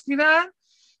ask me that?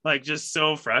 Like, just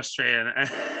so frustrating.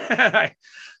 I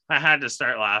had to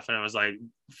start laughing. I was like,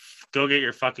 go get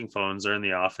your fucking phones. They're in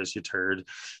the office, you turd.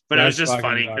 But it was just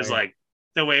funny because like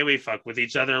the way we fuck with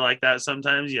each other like that,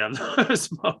 sometimes you have those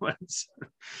moments.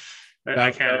 I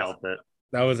can't help it.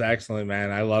 That was excellent, man.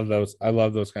 I love those. I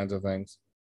love those kinds of things.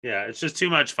 Yeah, it's just too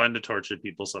much fun to torture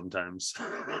people sometimes.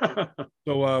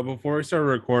 So before we started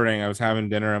recording, I was having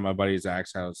dinner at my buddy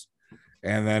Zach's house.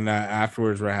 And then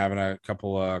afterwards, we're having a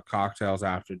couple of cocktails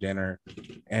after dinner.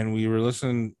 And we were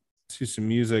listening to some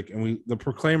music, and the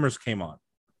Proclaimers came on.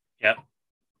 Yep.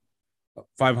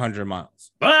 500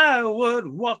 miles. I would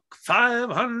walk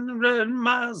 500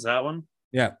 miles. That one.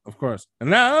 Yeah, of course.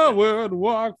 And I would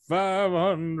walk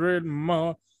 500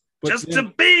 miles. Just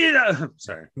to be there.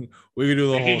 Sorry. We could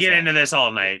do the whole We could get song. into this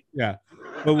all night. Yeah.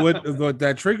 But what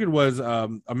that triggered was a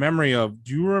memory of,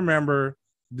 do you remember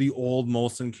the old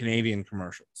Molson Canadian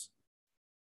commercials?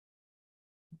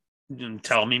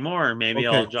 Tell me more. Maybe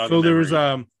Okay. I'll jog. So there was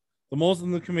the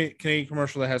Molson Canadian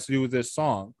commercial that has to do with this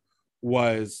song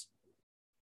was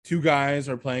 2 guys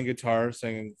are playing guitar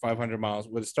singing 500 miles.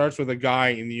 But it starts with a guy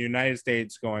in the United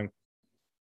States going,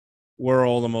 we're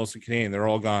all the Molson Canadian. They're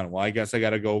all gone. Well, I guess I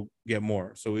got to go get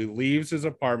more. So he leaves his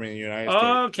apartment in the United States.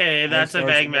 Okay, that's a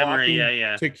vague memory.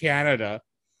 Yeah. To Canada.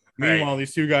 Meanwhile,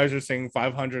 these 2 guys are singing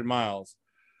 500 miles.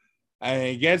 And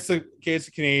he gets the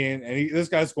Canadian, and this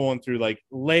guy's going through like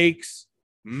lakes,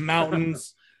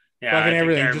 mountains, fucking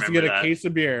everything, just to get a case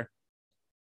of beer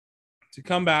to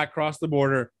come back, cross the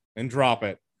border, and drop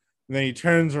it. And then he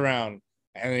turns around,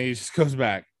 and then he just goes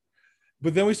back.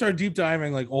 But then we start deep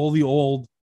diving like all the old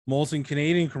Molson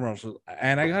Canadian commercials.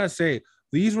 And I gotta say,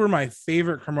 these were my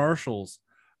favorite commercials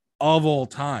of all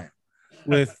time.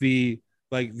 With the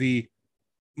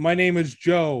my name is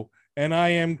Joe and I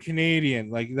am Canadian,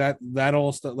 like that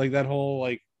whole stuff, like that whole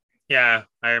like. Yeah,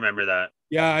 I remember that.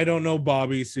 Yeah, I don't know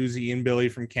Bobby, Susie, and Billy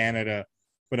from Canada,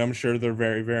 but I'm sure they're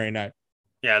very, very nice.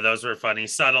 Yeah, those were funny,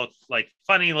 subtle, like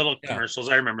funny little commercials.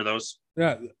 I remember those.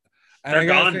 Yeah. And they're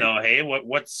gone though. Hey,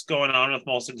 what's going on with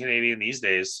Molson Canadian these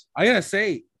days? I gotta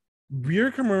say,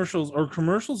 beer commercials or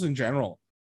commercials in general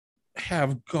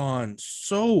have gone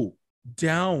so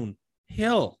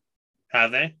downhill.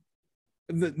 Have they?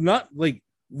 Not like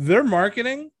their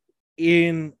marketing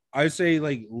in, I'd say,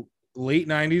 like late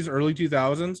 90s, early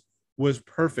 2000s was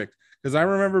perfect. Because I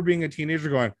remember being a teenager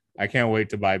going, I can't wait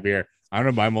to buy beer. I'm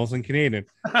going to buy Molson Canadian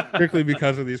strictly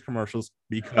because of these commercials,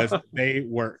 because they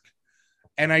work.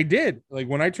 And I did. Like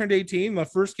when I turned 18, the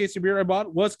first case of beer I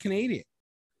bought was Canadian.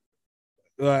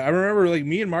 I remember like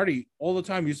me and Marty all the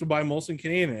time used to buy Molson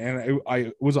Canadian, and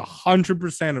I was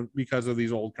 100% because of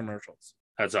these old commercials.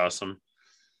 That's awesome.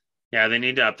 Yeah, they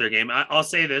need to up their game. I'll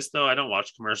say this, though. I don't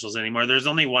watch commercials anymore. There's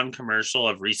only one commercial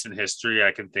of recent history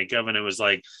I can think of, and it was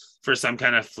like for some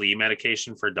kind of flea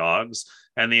medication for dogs.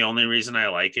 And the only reason I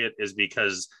like it is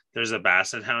because there's a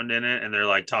basset hound in it, and they're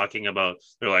like talking about,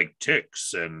 they're like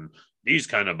ticks and these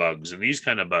kind of bugs and these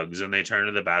kind of bugs. And they turn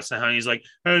to the basset hound. He's like,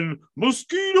 and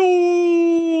mosquitoes.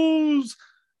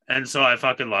 And so I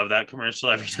fucking love that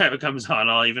commercial. Every time it comes on,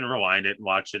 I'll even rewind it and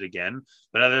watch it again.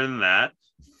 But other than that,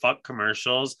 fuck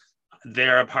commercials.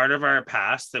 They're a part of our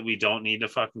past that we don't need to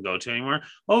fucking go to anymore.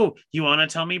 Oh, you want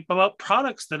to tell me about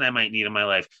products that I might need in my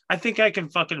life? I think I can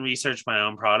fucking research my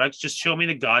own products. Just show me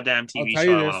the goddamn TV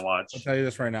show I want to watch. I'll tell you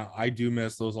this right now. I do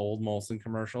miss those old Molson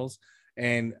commercials.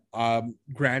 And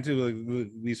granted,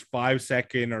 like, these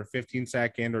 5-second or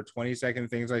 15-second or 20-second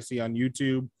things I see on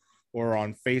YouTube or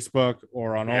on Facebook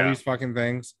or on all these fucking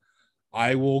things,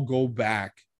 I will go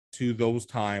back to those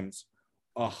times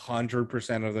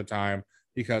 100% of the time,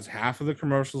 because half of the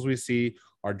commercials we see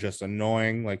are just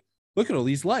annoying. Like, look at all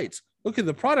these lights. Look at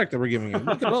the product that we're giving you.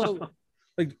 Look at all,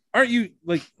 like, aren't you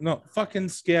like, no, fucking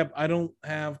skip. I don't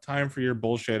have time for your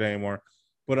bullshit anymore.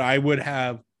 But I would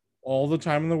have all the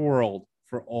time in the world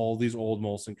for all these old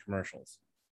Molson commercials.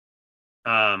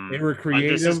 They were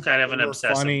creative. This is kind of an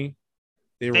obsessive. Funny.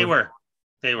 They were.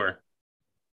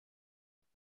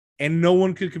 And no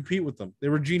one could compete with them. They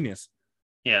were genius.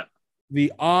 Yeah.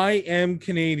 The I Am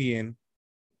Canadian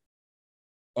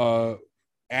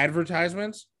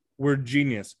advertisements were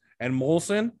genius. And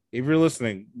Molson, if you're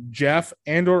listening, Jeff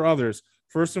and or others,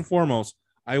 first and foremost,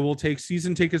 I will take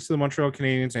season tickets to the Montreal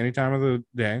Canadiens any time of the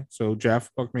day. So Jeff,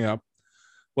 hook me up.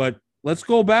 But let's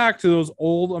go back to those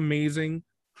old amazing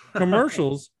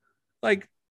commercials. Like,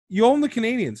 you own the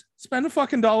Canadiens. Spend a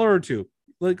fucking $1 or $2.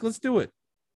 Like, let's do it.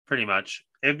 Pretty much.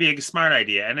 It'd be a smart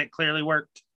idea, and it clearly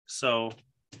worked. So,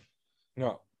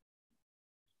 no.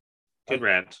 Good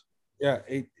rant. Yeah,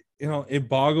 it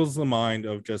boggles the mind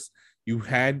of just, you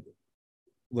had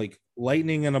like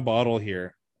lightning in a bottle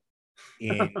here,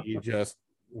 and you just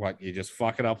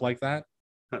fuck it up like that.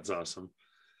 That's awesome.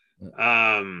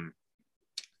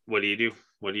 What do you do?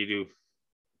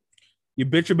 You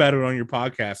bitch about it on your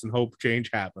podcast and hope change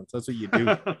happens. That's what you do.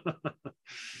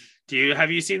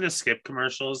 Have you seen the Skip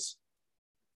commercials?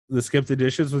 The Skip the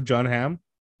Dishes with John Hamm?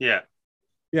 Yeah,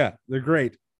 they're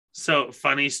great. So,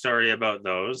 funny story about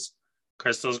those.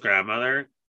 Crystal's grandmother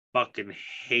fucking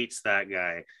hates that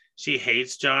guy. She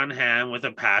hates John Hamm with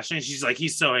a passion. She's like,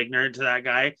 he's so ignorant to that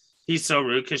guy. He's so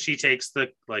rude, because she takes the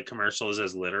like commercials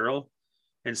as literal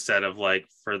instead of like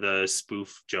for the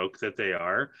spoof joke that they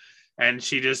are. And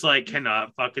she just like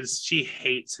cannot fucking, she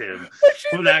hates him.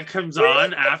 When that comes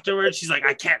on afterwards, she's like,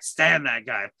 I can't stand that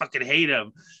guy. I fucking hate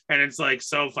him. And it's like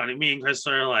so funny. Me and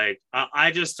Crystal are like,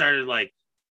 I just started like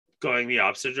going the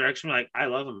opposite direction. Like, I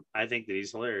love him. I think that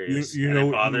he's hilarious. You know,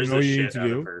 it bothers the shit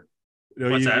out of her.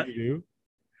 What's that? Do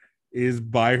is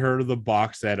buy her the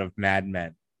box set of Mad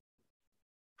Men.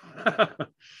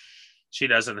 She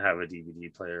doesn't have a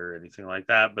DVD player or anything like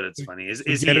that, but it's funny. Is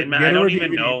he in Mad? I don't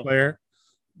even know. Player.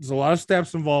 There's a lot of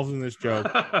steps involved in this joke.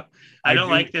 I don't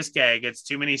like this gag. It's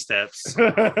too many steps.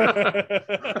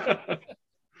 But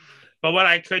what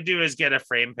I could do is get a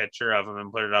frame picture of him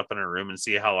and put it up in her room and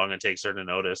see how long it takes her to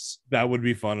notice. That would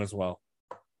be fun as well.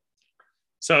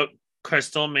 So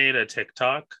Crystal made a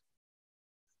TikTok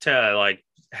to like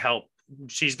help.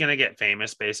 She's going to get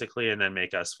famous basically and then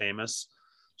make us famous.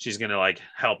 She's going to like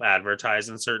help advertise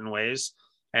in certain ways.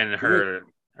 And her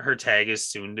tag is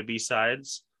soon to be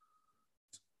sides.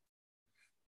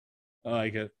 I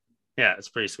like it. Yeah, it's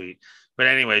pretty sweet. But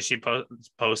anyway, she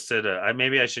posted,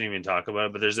 maybe I shouldn't even talk about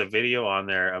it, but there's a video on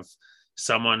there of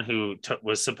someone who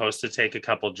was supposed to take a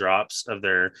couple drops of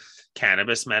their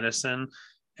cannabis medicine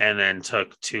and then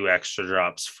took 2 extra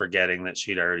drops, forgetting that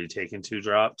she'd already taken 2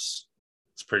 drops.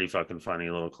 It's pretty fucking funny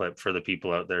little clip for the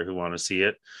people out there who want to see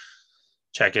it.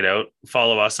 Check it out.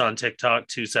 Follow us on TikTok,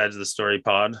 2 Sides of the Story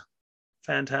Pod.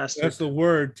 Fantastic. That's the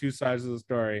word, 2 Sides of the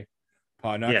Story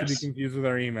Pod, not to be confused with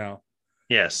our email.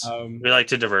 Yes, we like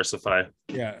to diversify.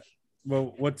 Yeah.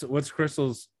 Well, what's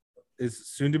Crystal's is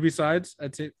soon to be sides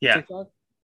at TikTok?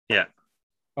 Yeah.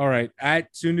 All right.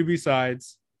 At soon to be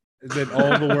sides. Is it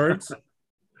all the words?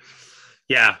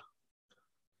 Yeah.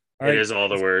 It is all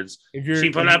the words. She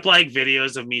put up like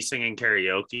videos of me singing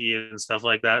karaoke and stuff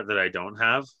like that I don't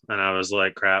have. And I was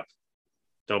like, crap,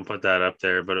 don't put that up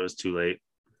there. But it was too late.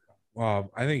 Well,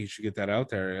 I think you should get that out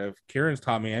there. If Kieran's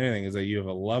taught me anything, is that you have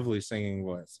a lovely singing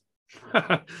voice.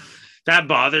 That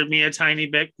bothered me a tiny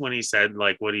bit when he said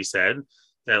like what he said,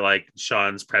 that like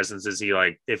Sean's presence is he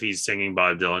like if he's singing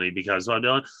Bob Dylan he becomes Bob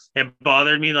Dylan. It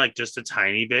bothered me like just a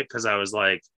tiny bit because I was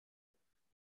like,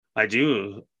 I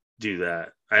do that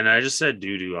and I just said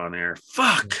doo-doo on air.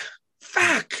 Fuck.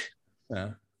 Yeah.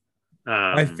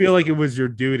 I feel like it was your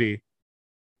duty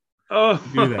to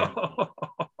do that.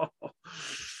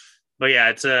 But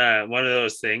yeah, it's one of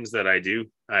those things that I do.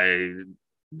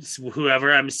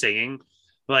 Whoever I'm singing,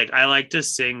 like I like to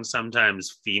sing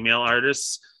sometimes female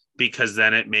artists because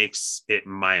then it makes it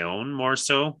my own more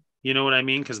so. You know what I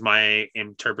mean? Because my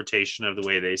interpretation of the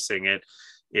way they sing it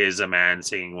is a man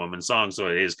singing woman's song, so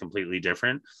it is completely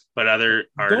different. But other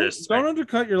artists don't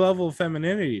undercut your level of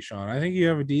femininity, Sean. I think you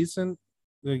have a decent,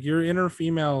 like your inner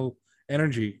female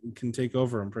energy can take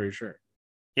over. I'm pretty sure.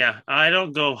 Yeah, I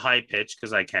don't go high pitch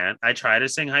because I can't. I try to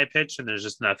sing high pitch and there's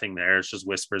just nothing there. It's just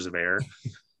whispers of air.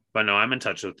 But no, I'm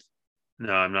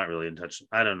not really in touch.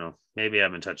 I don't know. Maybe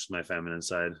I'm in touch with my feminine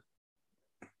side.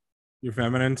 Your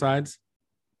feminine sides?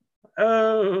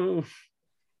 Oh.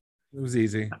 It was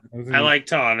easy. I like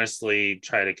to honestly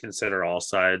try to consider all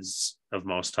sides of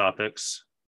most topics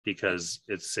because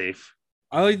it's safe.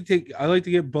 I like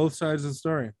to get both sides of the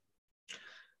story.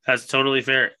 That's totally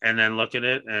fair. And then look at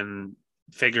it and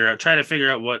try to figure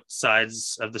out what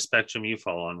sides of the spectrum you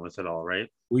fall on with it all, right?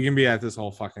 We can be at this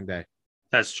whole fucking day.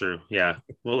 That's true. Yeah.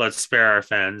 Well, let's spare our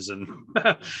fans and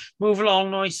move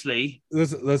along nicely.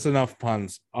 That's enough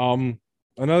puns. Another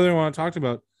thing I want to talk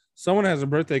about. Someone has a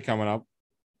birthday coming up.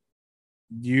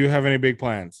 Do you have any big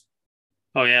plans?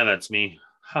 Oh yeah, that's me.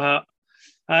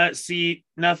 See,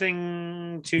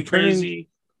 nothing too You're turning crazy.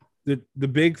 The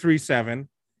big 3-7. And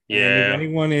if Yeah.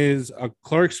 anyone is a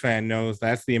Clerks fan, knows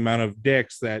that's the amount of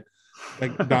dicks that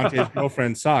like Dante's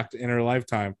girlfriend sucked in her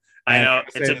lifetime. I And know I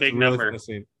it's say a big really number. funny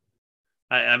scene.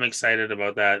 I'm excited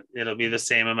about that. It'll be the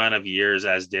same amount of years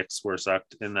as dicks were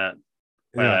sucked in that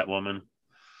by Yeah. that woman.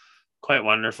 Quite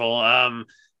wonderful.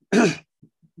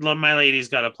 My lady's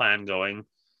got a plan going.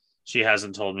 She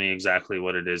hasn't told me exactly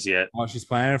what it is yet. Oh, she's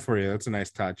planning for you. That's a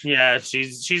nice touch. Yeah,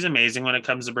 she's amazing when it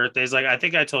comes to birthdays. Like I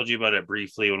think I told you about it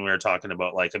briefly when we were talking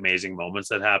about like amazing moments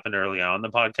that happened early on in the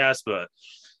podcast. But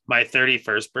my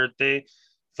 31st birthday,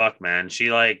 fuck man,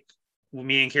 she like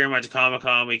me and Kieran went to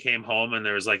Comic-Con. We came home and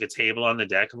there was like a table on the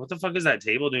deck. And what the fuck is that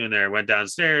table doing there? Went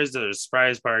downstairs. There was a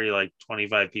surprise party, like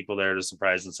 25 people there to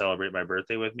surprise and celebrate my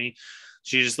birthday with me.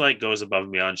 She just like goes above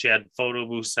and beyond. She had photo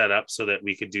booth set up so that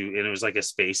we could do, and it was like a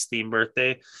space theme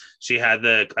birthday. She had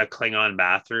a Klingon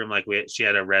bathroom. Like she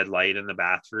had a red light in the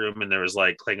bathroom and there was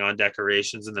like Klingon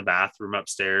decorations in the bathroom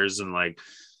upstairs. And like,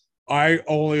 I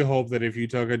only hope that if you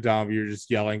took a dump, you're just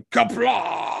yelling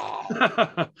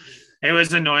 "Kapla!" it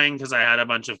was annoying because I had a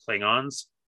bunch of Klingons.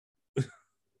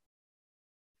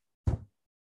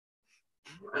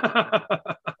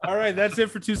 All right, that's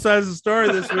it for Two Sides of the Story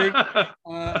this week.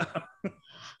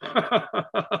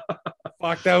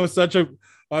 Fuck, that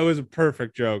was a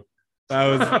perfect joke. That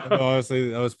was honestly,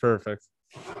 that was perfect.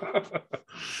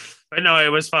 But no, it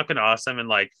was fucking awesome. And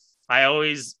like,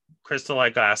 Crystal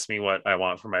like asks me what I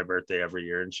want for my birthday every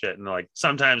year and shit. And like,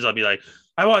 sometimes I'll be like,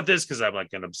 I want this because I'm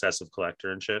like an obsessive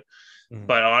collector and shit. Mm-hmm.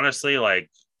 But honestly, like,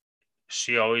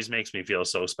 she always makes me feel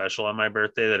so special on my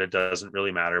birthday that it doesn't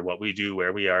really matter what we do,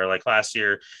 where we are. Like last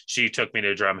year, she took me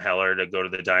to Drumheller to go to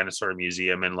the dinosaur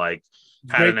museum and like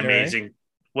had an amazing. There,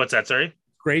 eh? What's that? Sorry.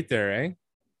 Great there, eh?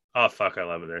 Oh fuck, I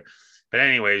love it there. But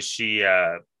anyways, she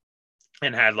and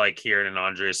had like Kieran and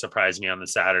Andrea surprise me on the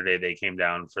Saturday. They came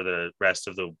down for the rest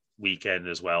of the weekend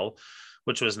as well,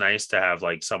 which was nice to have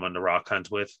like someone to rock hunt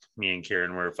with. Me and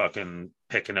Kieran were fucking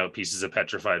picking out pieces of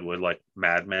petrified wood like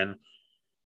madmen.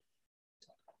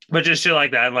 But just shit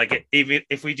like that. Like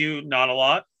if we do not a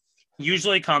lot,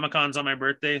 usually Comic-Con's on my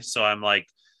birthday. So I'm like,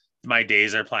 my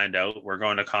days are planned out. We're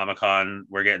going to Comic-Con.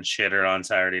 We're getting shittered on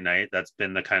Saturday night. That's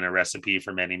been the kind of recipe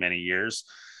for many, many years.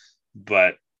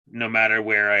 But no matter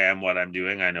where I am, what I'm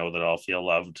doing, I know that I'll feel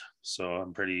loved. So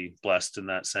I'm pretty blessed in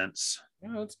that sense.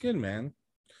 Yeah, that's good, man.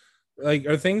 Like,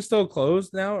 are things still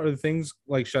closed now? Or are things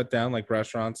like shut down, like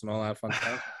restaurants and all that fun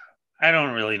stuff? I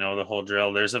don't really know the whole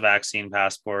drill. There's a vaccine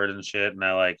passport and shit. And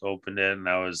I like opened it and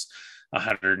I was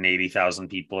 180,000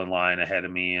 people in line ahead of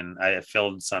me. And I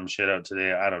filled some shit out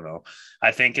today. I don't know.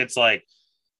 I think it's like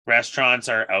restaurants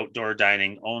are outdoor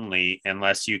dining only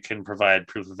unless you can provide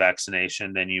proof of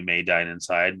vaccination, then you may dine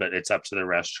inside, but it's up to the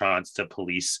restaurants to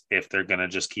police if they're going to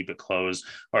just keep it closed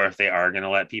or if they are going to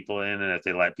let people in. And if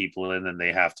they let people in, then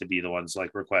they have to be the ones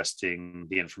like requesting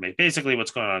the information. Basically what's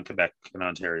going on in Quebec and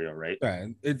Ontario, right? Yeah,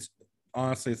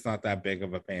 honestly, it's not that big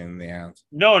of a pain in the ass.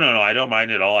 No, I don't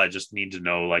mind at all. I just need to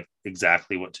know like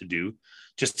exactly what to do.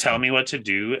 Just tell me what to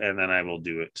do and then I will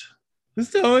do it.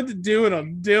 Just tell me what to do and I'll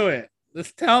do it.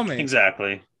 Just tell me.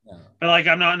 Exactly. Yeah. But like,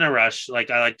 I'm not in a rush. Like,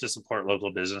 I like to support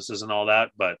local businesses and all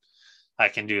that, but I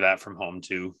can do that from home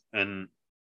too. And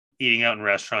eating out in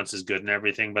restaurants is good and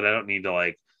everything, but I don't need to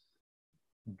like,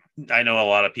 I know a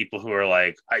lot of people who are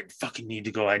like, I fucking need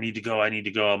to go. I need to go.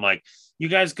 I'm like, you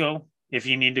guys go if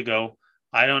you need to go.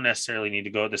 I don't necessarily need to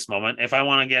go at this moment. If I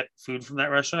want to get food from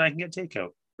that restaurant, I can get takeout.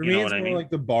 For me, it's more like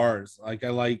the bars. Like I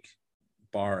like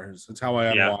bars. It's how I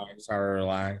unwind. It's how I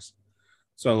relax.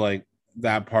 So like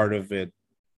that part of it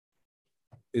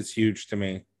is huge to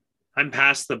me. I'm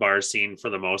past the bar scene for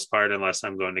the most part, unless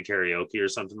I'm going to karaoke or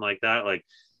something like that. Like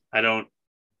I'm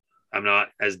not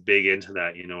as big into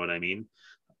that. You know what I mean?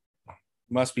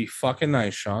 Must be fucking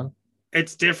nice, Sean.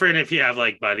 It's different if you have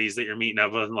like buddies that you're meeting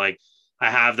up with. And like I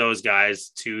have those guys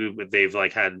too, but they've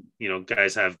like had,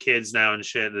 guys have kids now and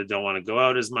shit that don't want to go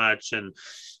out as much. And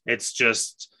it's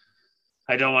just,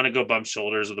 I don't want to go bump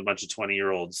shoulders with a bunch of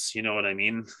 20-year-olds. You know what I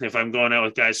mean? If I'm going out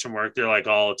with guys from work, they're like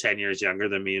all 10 years younger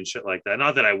than me and shit like that.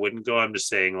 Not that I wouldn't go. I'm just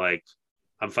saying like,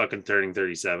 I'm fucking turning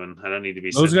 37. I don't need to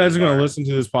be. Those guys are going to listen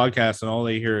to this podcast and all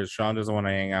they hear is Sean doesn't want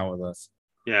to hang out with us.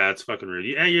 Yeah, it's fucking rude.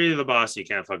 Yeah, you're the boss. You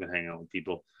can't fucking hang out with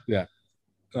people. Yeah.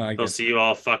 They'll see you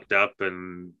all fucked up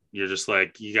and you're just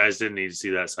like, you guys didn't need to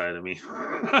see that side of me.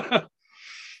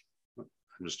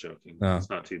 I'm just joking. No. It's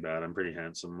not too bad. I'm pretty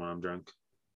handsome when I'm drunk.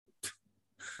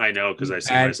 I know because I see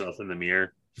Pat- myself in the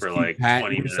mirror for Just like keep patting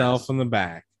 20 minutes. yourself on the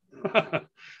back.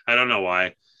 I don't know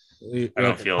why. I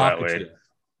don't feel that way.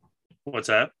 What's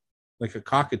that? Like a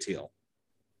cockatiel.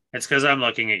 It's because I'm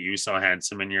looking at you so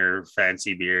handsome in your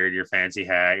fancy beard, your fancy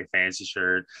hat, your fancy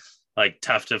shirt, like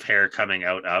tuft of hair coming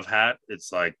out of hat.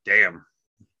 It's like, damn.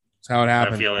 That's how it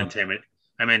happens. I feel intimidated.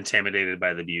 I'm intimidated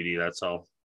by the beauty. That's all.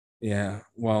 Yeah.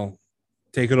 Well,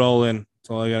 take it all in. That's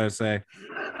all I gotta say.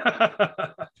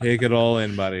 Take it all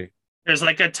in, buddy. There's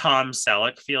like a Tom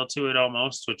Selleck feel to it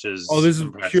almost, which is This is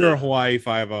impressive. pure Hawaii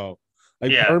 5-0.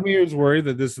 Like part of me is worried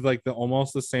that this is like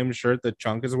almost the same shirt that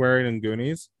Chunk is wearing in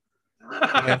Goonies.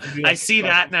 I see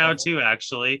that now too,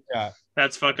 actually. Yeah.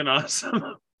 That's fucking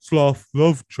awesome. Sloth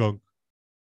love Chunk.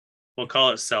 We'll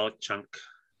call it Selleck Chunk.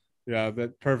 Yeah,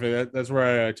 that's perfect. That's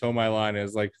where I told my line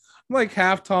is like I'm like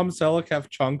half Tom Selleck, half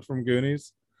Chunk from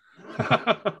Goonies.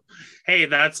 Hey,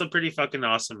 that's a pretty fucking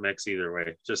awesome mix either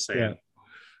way. Just saying. Yeah.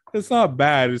 It's not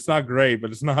bad. It's not great, but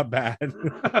it's not bad.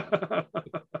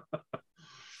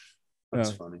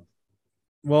 That's funny.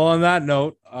 Well, on that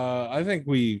note, I think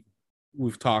we've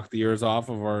talked the ears off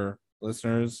of our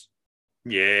listeners.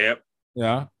 Yep.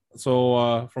 Yeah.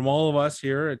 So from all of us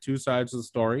here at Two Sides of the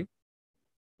Story,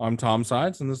 I'm Tom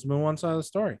Sides, and this has been One Side of the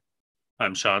Story.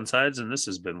 I'm Sean Sides, and this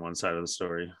has been One Side of the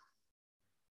Story.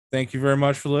 Thank you very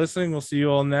much for listening. We'll see you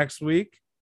all next week.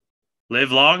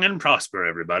 Live long and prosper,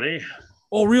 everybody.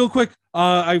 Oh, real quick,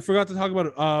 I forgot to talk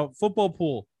about football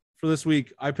pool for this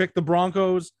week. I picked the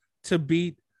Broncos to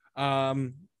beat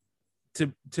the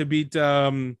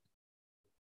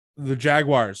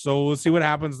Jaguars. So we'll see what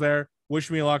happens there. Wish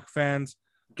me luck, fans.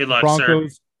 Good luck,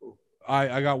 Broncos, sir.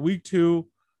 I got week 2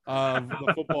 of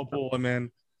the football pool I'm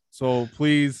in. So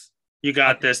please. You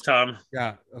got this, Tom.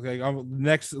 Yeah. Okay.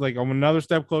 I'm another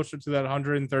step closer to that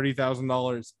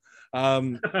 $130,000.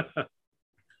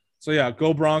 So yeah,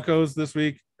 go Broncos this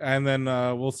week, and then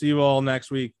we'll see you all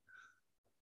next week.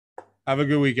 Have a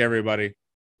good week, everybody.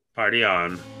 Party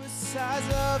on. Two sides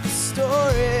of the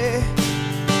story.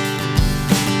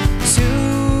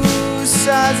 Two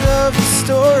sides of the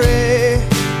story.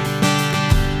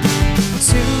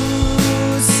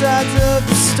 Two sides of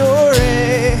the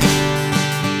story.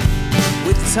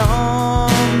 With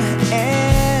Tom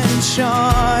and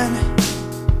Sean.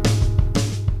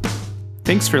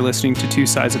 Thanks for listening to Two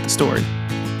Sides of the Story.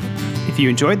 If you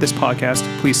enjoyed this podcast,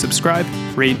 please subscribe,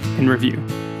 rate, and review.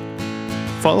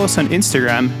 Follow us on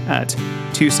Instagram at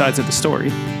Two Sides of the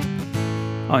Story,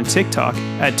 on TikTok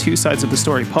at Two Sides of the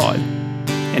Story Pod,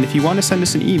 and if you want to send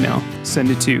us an email, send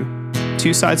it to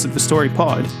Two Sides of the Story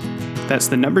Pod. That's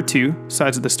the number 2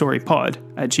 sides of the story pod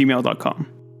at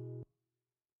gmail.com.